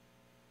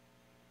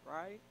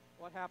 Right?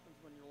 What happens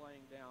when you're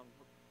laying down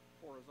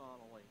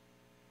horizontally,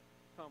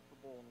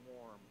 comfortable and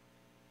warm?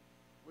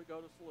 we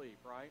go to sleep,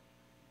 right?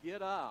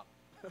 Get up.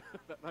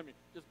 I mean,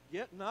 just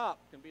getting up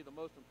can be the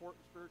most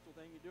important spiritual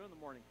thing you do in the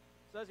morning.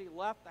 It says he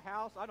left the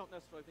house. I don't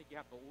necessarily think you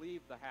have to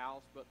leave the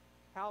house, but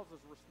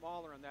houses were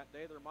smaller in that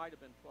day. There might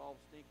have been 12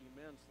 stinky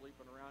men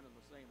sleeping around in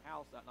the same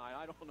house that night.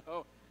 I don't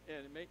know.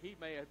 And he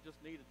may have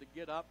just needed to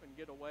get up and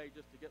get away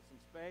just to get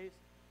some space.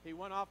 He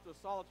went off to a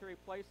solitary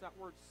place. That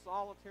word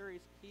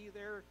solitary is key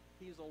there.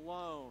 He's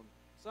alone.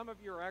 Some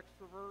of you are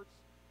extroverts,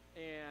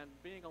 and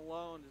being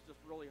alone is just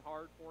really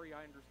hard for you.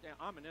 I understand.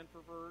 I'm an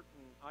introvert,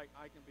 and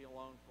I can be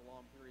alone for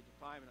long periods of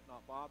time and it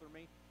not bother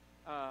me.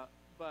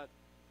 But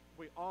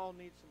we all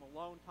need some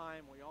alone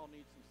time. We all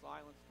need some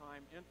silence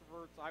time.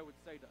 Introverts, I would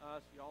say to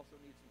us, you also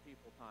need some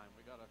people time.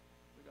 We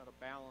gotta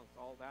balance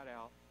all that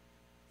out.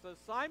 So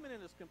Simon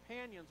and his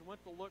companions went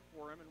to look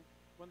for him, and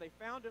when they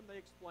found him, they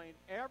explained,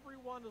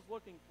 "Everyone is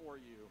looking for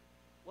you.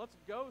 Let's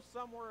go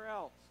somewhere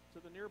else, to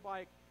the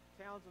nearby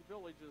towns and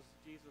villages,"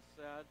 Jesus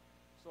said,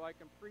 "so I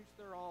can preach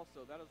there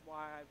also. That is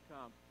why I've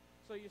come."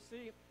 So you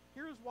see,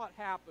 here's what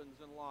happens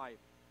in life.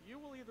 You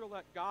will either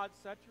let God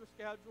set your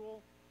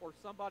schedule, or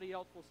somebody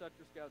else will set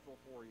your schedule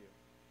for you.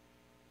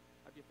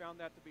 Have you found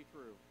that to be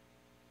true?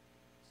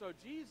 So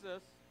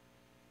Jesus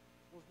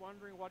was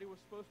wondering what he was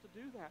supposed to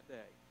do that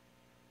day.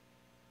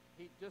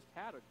 He just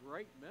had a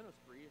great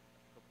ministry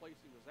at the place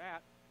he was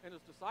at, and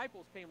his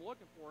disciples came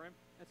looking for him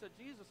and said,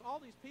 "Jesus, all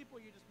these people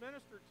you just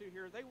ministered to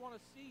here, they want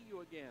to see you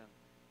again."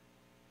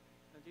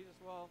 And Jesus,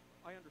 "Well,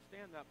 I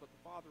understand that, but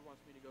the Father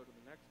wants me to go to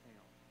the next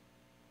town."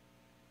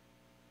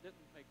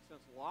 Didn't make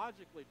sense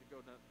logically to go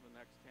to the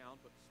next town,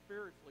 but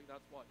spiritually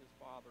that's what his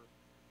Father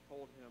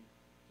told him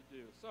to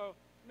do. So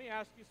let me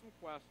ask you some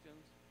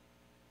questions.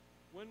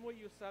 When will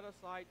you set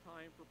aside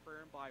time for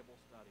prayer and Bible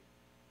study?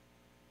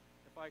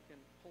 If I can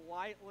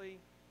politely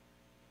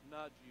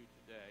nudge you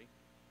today,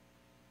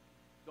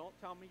 don't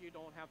tell me you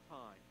don't have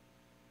time.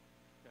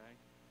 Okay?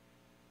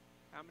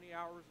 How many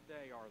hours a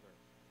day are there?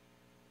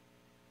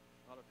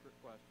 Not a trick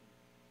question.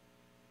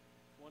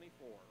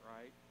 24,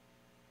 right?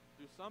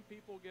 Do some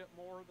people get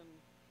more than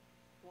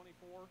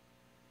 24?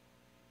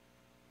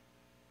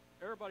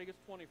 Everybody gets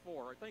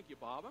 24. Thank you,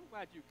 Bob. I'm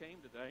glad you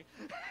came today.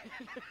 I'm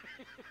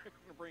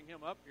going to bring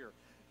him up here.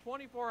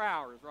 24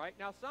 hours, right?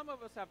 Now, some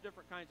of us have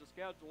different kinds of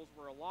schedules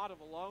where a lot of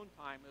alone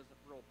time isn't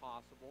real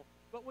possible,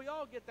 but we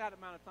all get that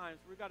amount of time,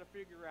 so we've got to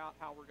figure out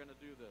how we're going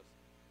to do this.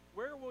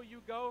 Where will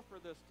you go for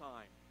this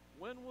time?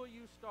 When will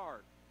you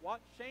start?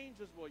 What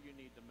changes will you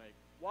need to make?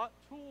 What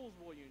tools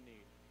will you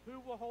need? Who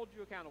will hold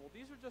you accountable?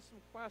 These are just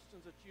some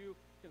questions that you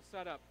can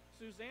set up.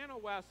 Susanna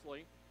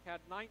Wesley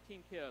had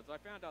 19 kids. I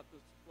found out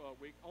this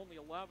week only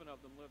 11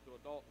 of them lived to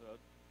adulthood.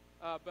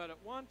 But at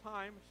one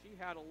time, she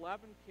had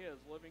 11 kids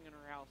living in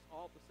her house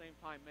all at the same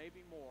time,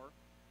 maybe more.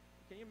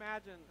 Can you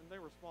imagine? And they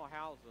were small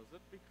houses.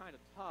 It'd be kind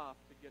of tough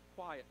to get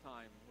quiet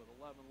time with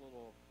 11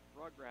 little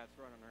rugrats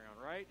running around,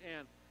 right?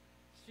 And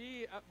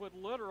she would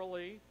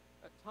literally,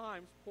 at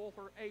times, pull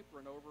her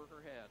apron over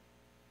her head.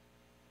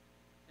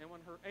 And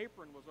when her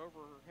apron was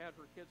over her head,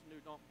 her kids knew,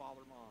 "Don't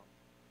bother Mom."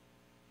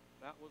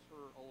 That was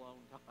her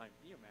alone time.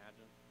 Can you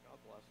imagine? God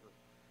bless her.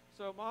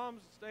 So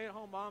moms,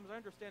 stay-at-home moms, I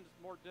understand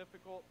it's more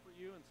difficult for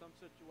you in some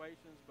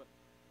situations, but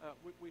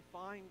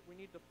we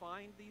need to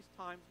find these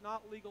times,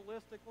 not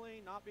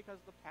legalistically, not because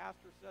the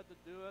pastor said to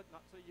do it,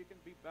 not so you can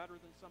be better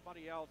than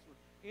somebody else, or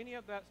any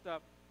of that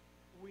stuff.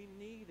 We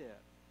need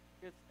it.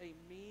 It's a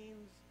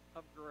means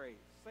of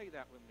grace. Say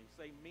that with me.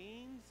 Say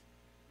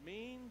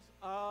means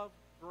of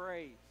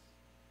grace.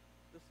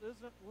 This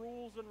isn't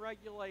rules and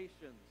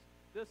regulations.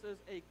 This is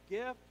a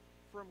gift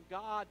from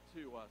God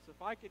to us.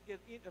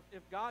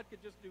 If God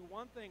could just do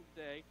one thing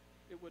today,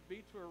 it would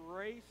be to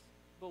erase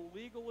the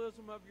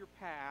legalism of your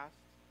past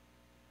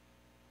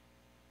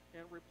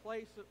and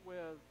replace it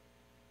with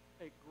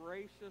a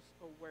gracious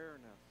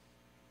awareness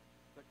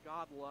that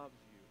God loves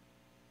you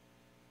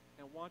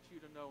and wants you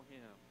to know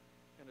Him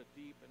in a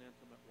deep and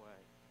intimate way.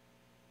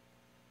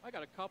 I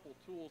got a couple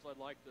tools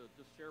I'd like to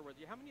just share with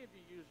you. How many of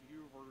you use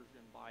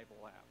YouVersion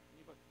Bible app?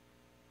 Anybody?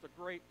 It's a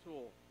great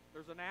tool.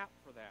 There's an app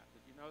for that.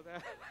 Did you know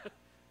that?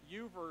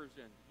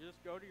 YouVersion. You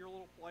just go to your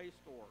little Play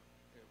Store,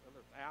 whether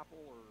it's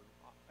Apple or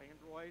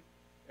Android,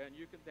 and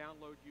you can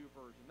download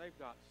YouVersion. They've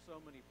got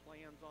so many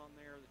plans on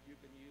there that you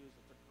can use.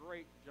 It's a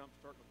great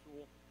jump-starting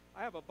tool.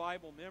 I have a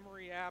Bible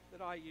memory app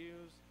that I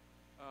use.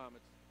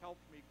 It's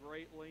helped me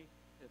greatly.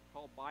 It's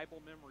called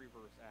Bible Memory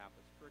Verse app.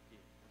 It's tricky.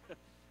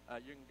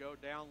 You can go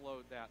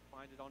download that,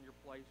 find it on your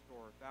Play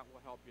Store. That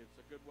will help you.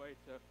 It's a good way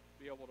to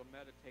be able to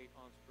meditate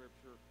on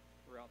Scripture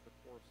throughout the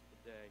course of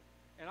the day.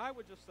 And I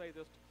would just say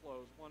this to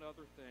close, one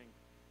other thing.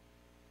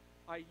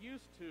 I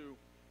used to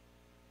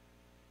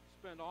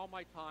spend all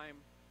my time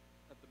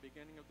at the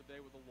beginning of the day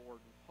with the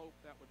Lord and hope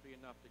that would be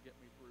enough to get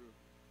me through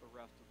the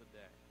rest of the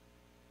day.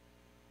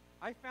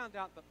 I found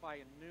out that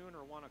by noon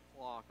or 1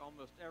 o'clock,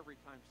 almost every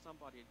time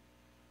somebody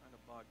kind of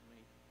bugged me,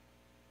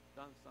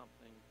 done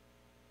something,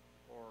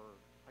 or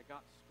I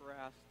got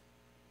stressed,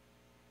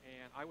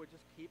 and I would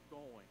just keep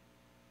going.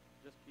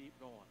 Just keep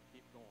going,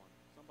 keep going.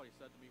 Somebody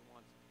said to me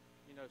once,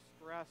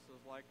 stress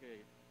is like a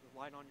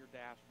light on your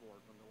dashboard.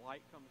 When the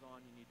light comes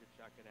on, you need to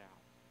check it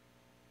out.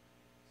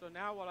 So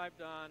now what I've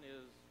done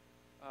is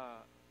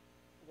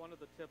one of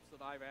the tips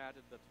that I've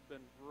added that's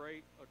been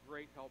a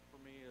great help for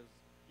me is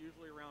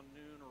usually around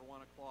noon or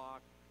 1 o'clock.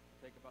 I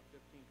take about 15,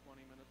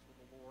 20 minutes with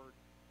the Lord,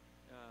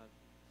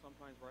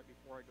 sometimes right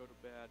before I go to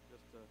bed,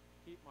 just to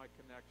keep my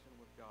connection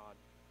with God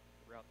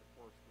throughout the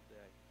course of the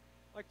day.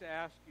 I'd like to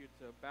ask you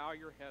to bow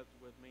your heads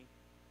with me.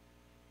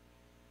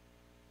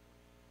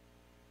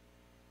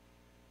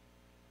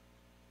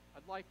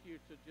 I'd like you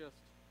to just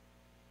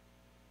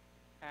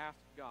ask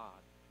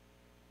God.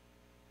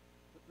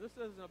 This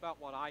isn't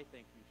about what I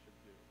think you should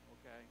do,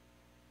 okay?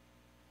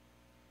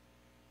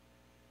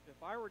 If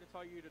I were to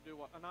tell you to do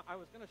what, and I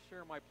was going to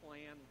share my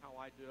plan and how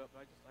I do it,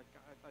 but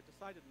I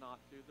decided not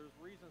to. There's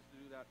reasons to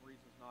do that and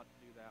reasons not to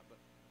do that, but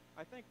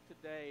I think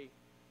today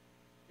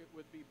it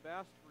would be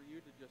best for you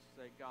to just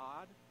say,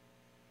 God,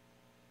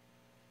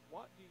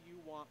 what do you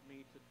want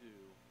me to do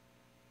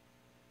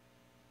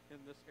in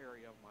this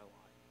area of my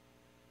life?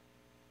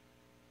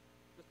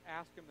 Just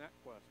ask him that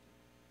question.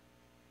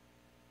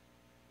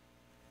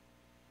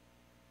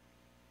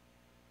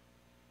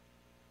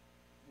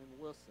 And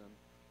listen.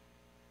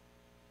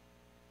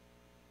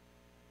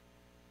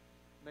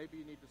 Maybe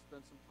you need to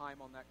spend some time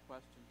on that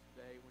question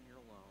today when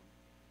you're alone.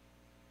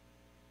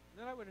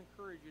 And then I would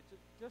encourage you to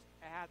just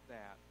add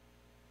that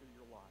to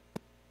your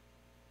life.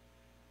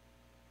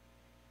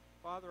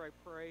 Father, I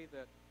pray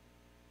that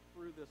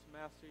through this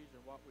message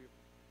and what we've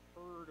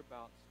heard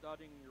about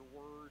studying your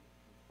word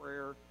and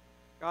prayer,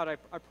 God,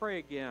 I pray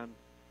again.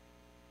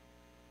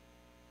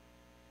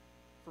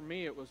 For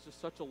me, it was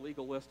just such a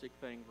legalistic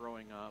thing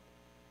growing up.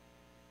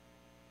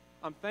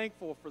 I'm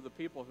thankful for the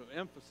people who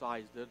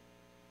emphasized it,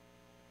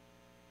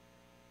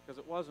 because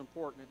it was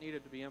important. It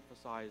needed to be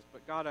emphasized.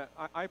 But God,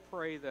 I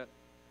pray that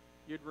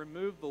you'd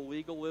remove the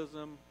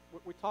legalism.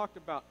 We talked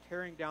about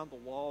tearing down the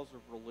walls of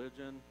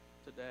religion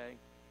today.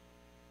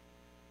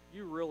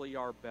 You really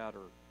are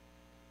better.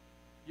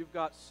 You've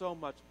got so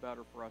much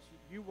better for us.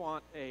 You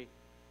want a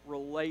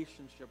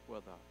relationship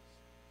with us.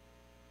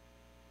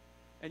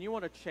 And you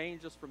want to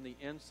change us from the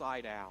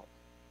inside out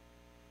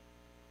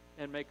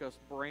and make us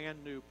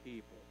brand new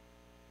people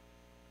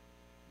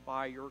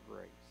by your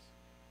grace.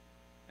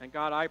 And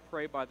God, I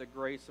pray by the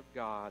grace of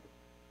God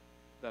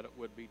that it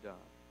would be done.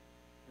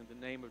 In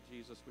the name of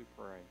Jesus we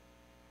pray.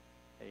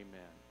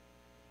 Amen.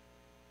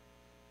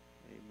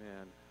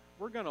 Amen.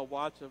 We're going to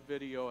watch a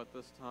video at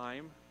this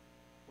time.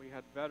 We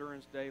had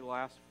Veterans Day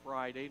last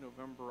Friday,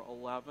 November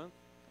 11th,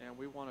 and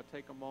we want to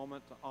take a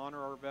moment to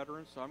honor our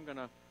veterans. So I'm going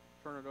to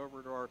turn it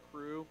over to our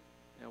crew,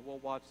 and we'll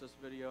watch this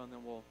video, and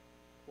then we'll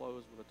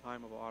close with a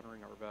time of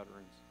honoring our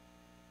veterans.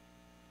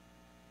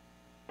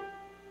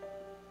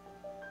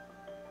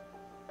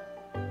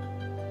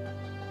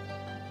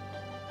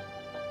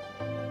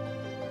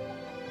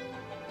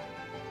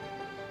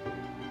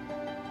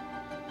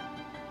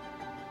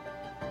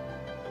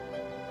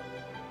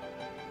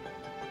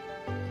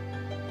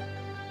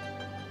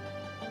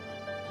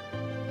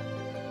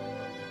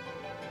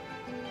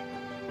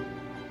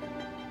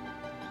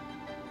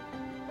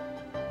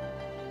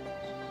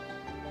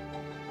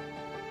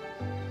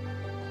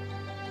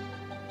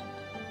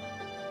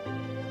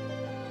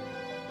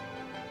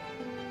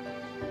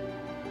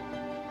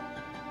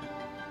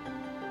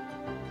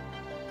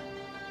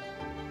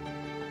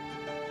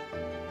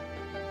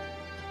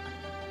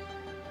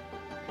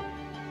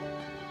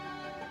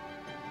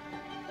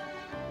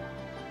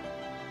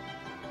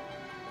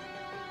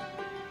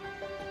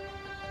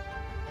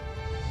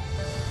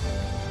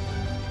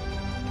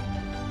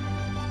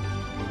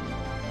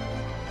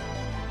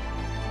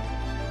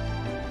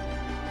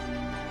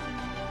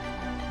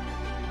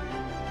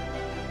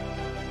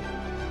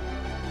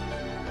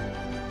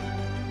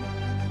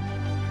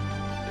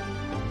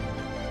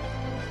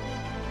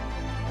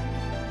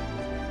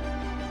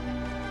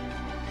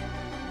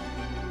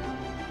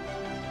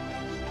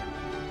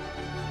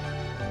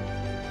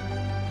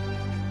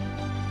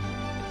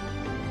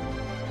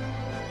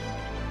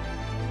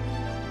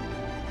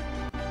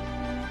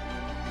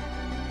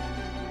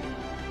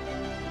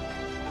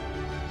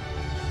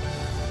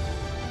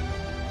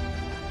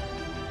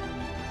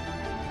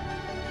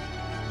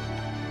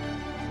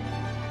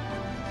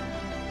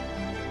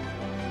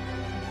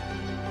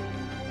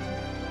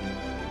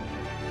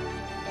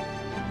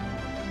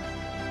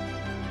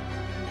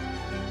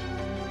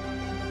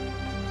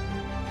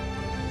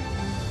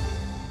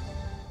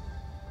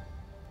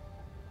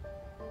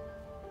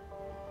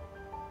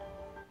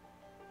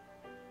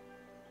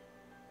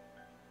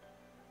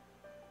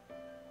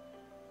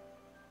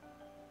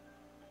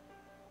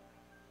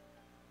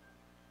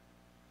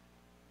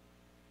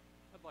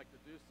 I'd like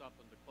to do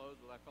something to close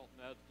with. I felt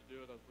nudged to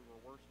do it as we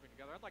were worshiping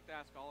together. I'd like to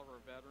ask all of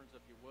our veterans,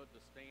 if you would, to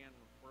stand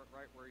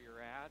right where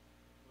you're at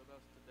with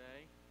us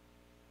today.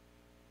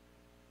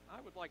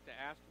 I would like to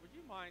ask, would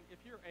you mind, if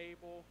you're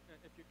able,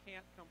 if you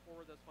can't come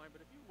forward, that's fine,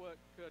 but if you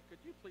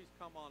could you please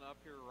come on up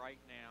here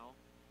right now?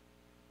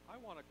 I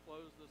want to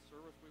close this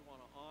service. We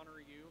want to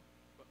honor you,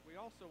 but we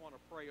also want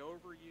to pray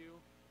over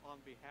you on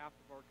behalf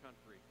of our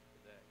country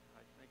today.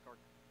 I think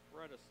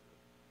we're at a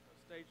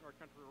stage in our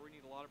country where we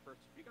need a lot of prayers.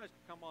 If you guys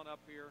could come on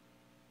up here.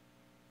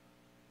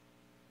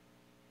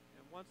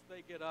 And once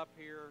they get up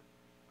here,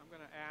 I'm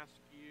going to ask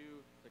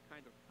you to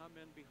kind of come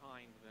in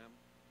behind them.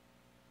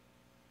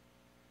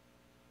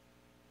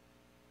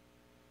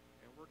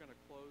 And we're going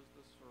to close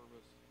this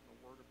service in a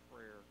word of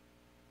prayer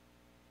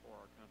for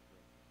our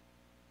country.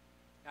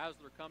 As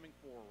they're coming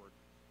forward,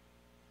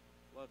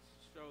 let's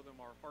show them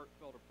our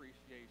heartfelt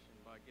appreciation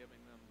by giving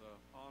them the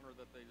honor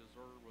that they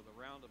deserve with a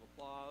round of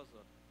applause.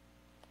 If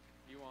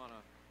you want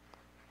to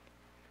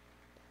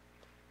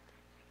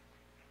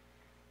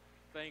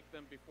thank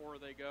them before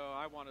they go,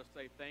 I want to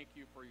say thank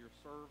you for your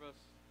service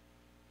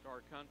to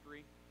our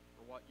country,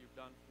 for what you've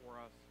done for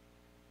us.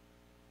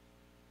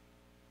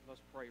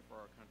 Let's pray for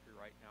our country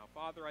right now.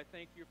 Father, I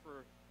thank you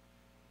for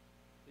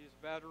these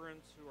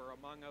veterans who are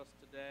among us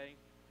today.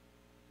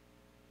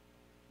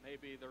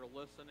 Maybe they're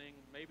listening.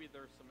 Maybe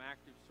there's some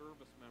active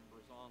service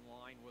members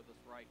online with us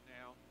right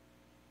now.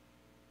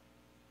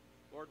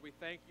 Lord, we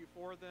thank you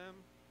for them.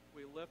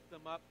 We lift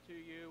them up to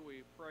you.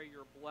 We pray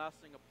your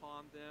blessing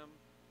upon them.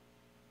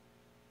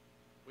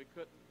 We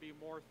couldn't be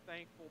more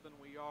thankful than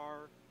we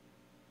are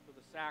for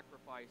the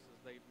sacrifices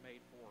they've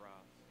made for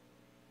us.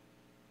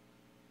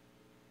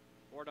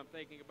 Lord, I'm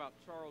thinking about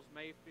Charles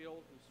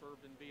Mayfield, who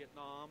served in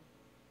Vietnam.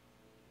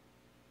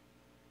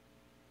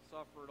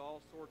 Suffered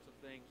all sorts of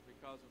things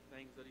because of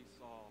things that he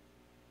saw,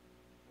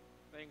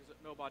 things that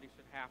nobody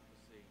should have to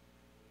see.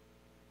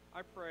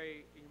 I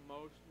pray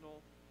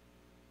emotional,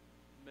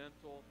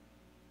 mental,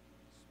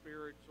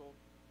 spiritual,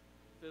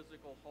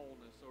 physical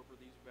wholeness over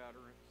these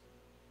veterans.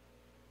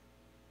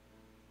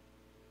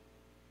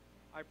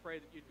 I pray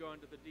that you'd go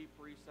into the deep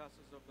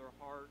recesses of their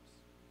hearts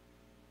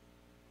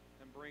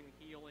and bring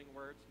healing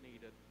where it's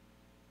needed.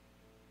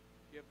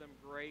 Give them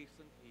grace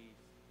and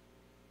peace.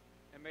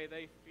 And may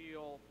they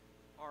feel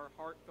our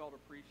heartfelt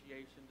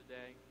appreciation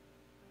today.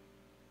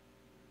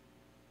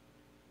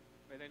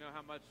 May they know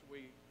how much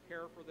we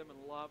care for them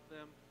and love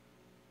them.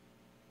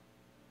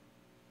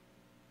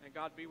 And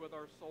God, be with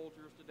our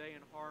soldiers today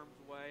in harm's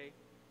way.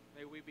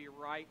 May we be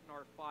right in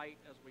our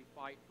fight as we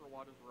fight for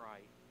what is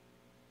right.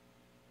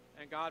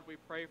 And God, we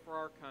pray for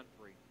our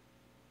country.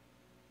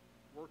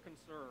 We're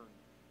concerned.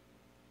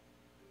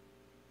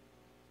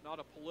 It's not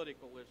a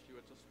political issue,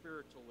 it's a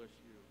spiritual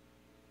issue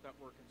that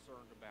we're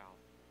concerned about.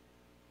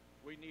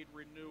 We need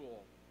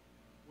renewal.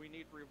 We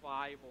need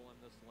revival in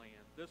this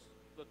land.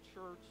 The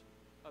church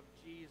of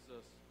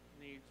Jesus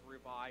needs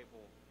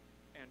revival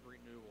and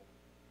renewal.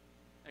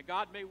 And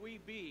God, may we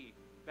be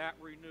that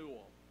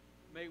renewal.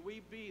 May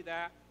we be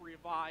that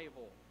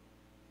revival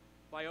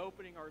by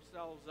opening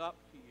ourselves up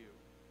to you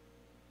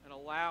and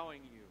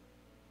allowing you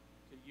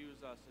to use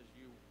us as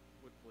you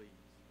would please.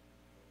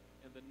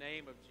 In the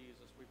name of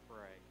Jesus we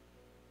pray.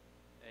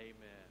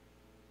 Amen.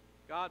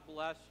 God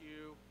bless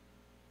you.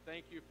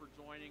 Thank you for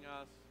joining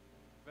us.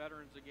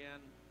 Veterans,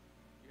 again,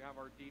 you have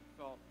our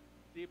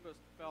deepest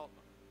felt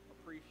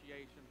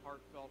appreciation,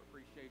 heartfelt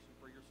appreciation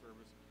for your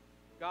service.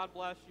 God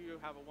bless you.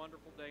 Have a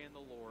wonderful day in the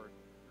Lord.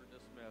 You're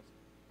dismissed.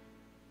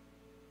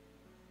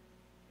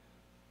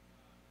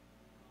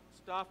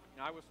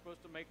 I was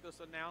supposed to make this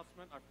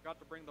announcement. I forgot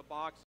to bring the box.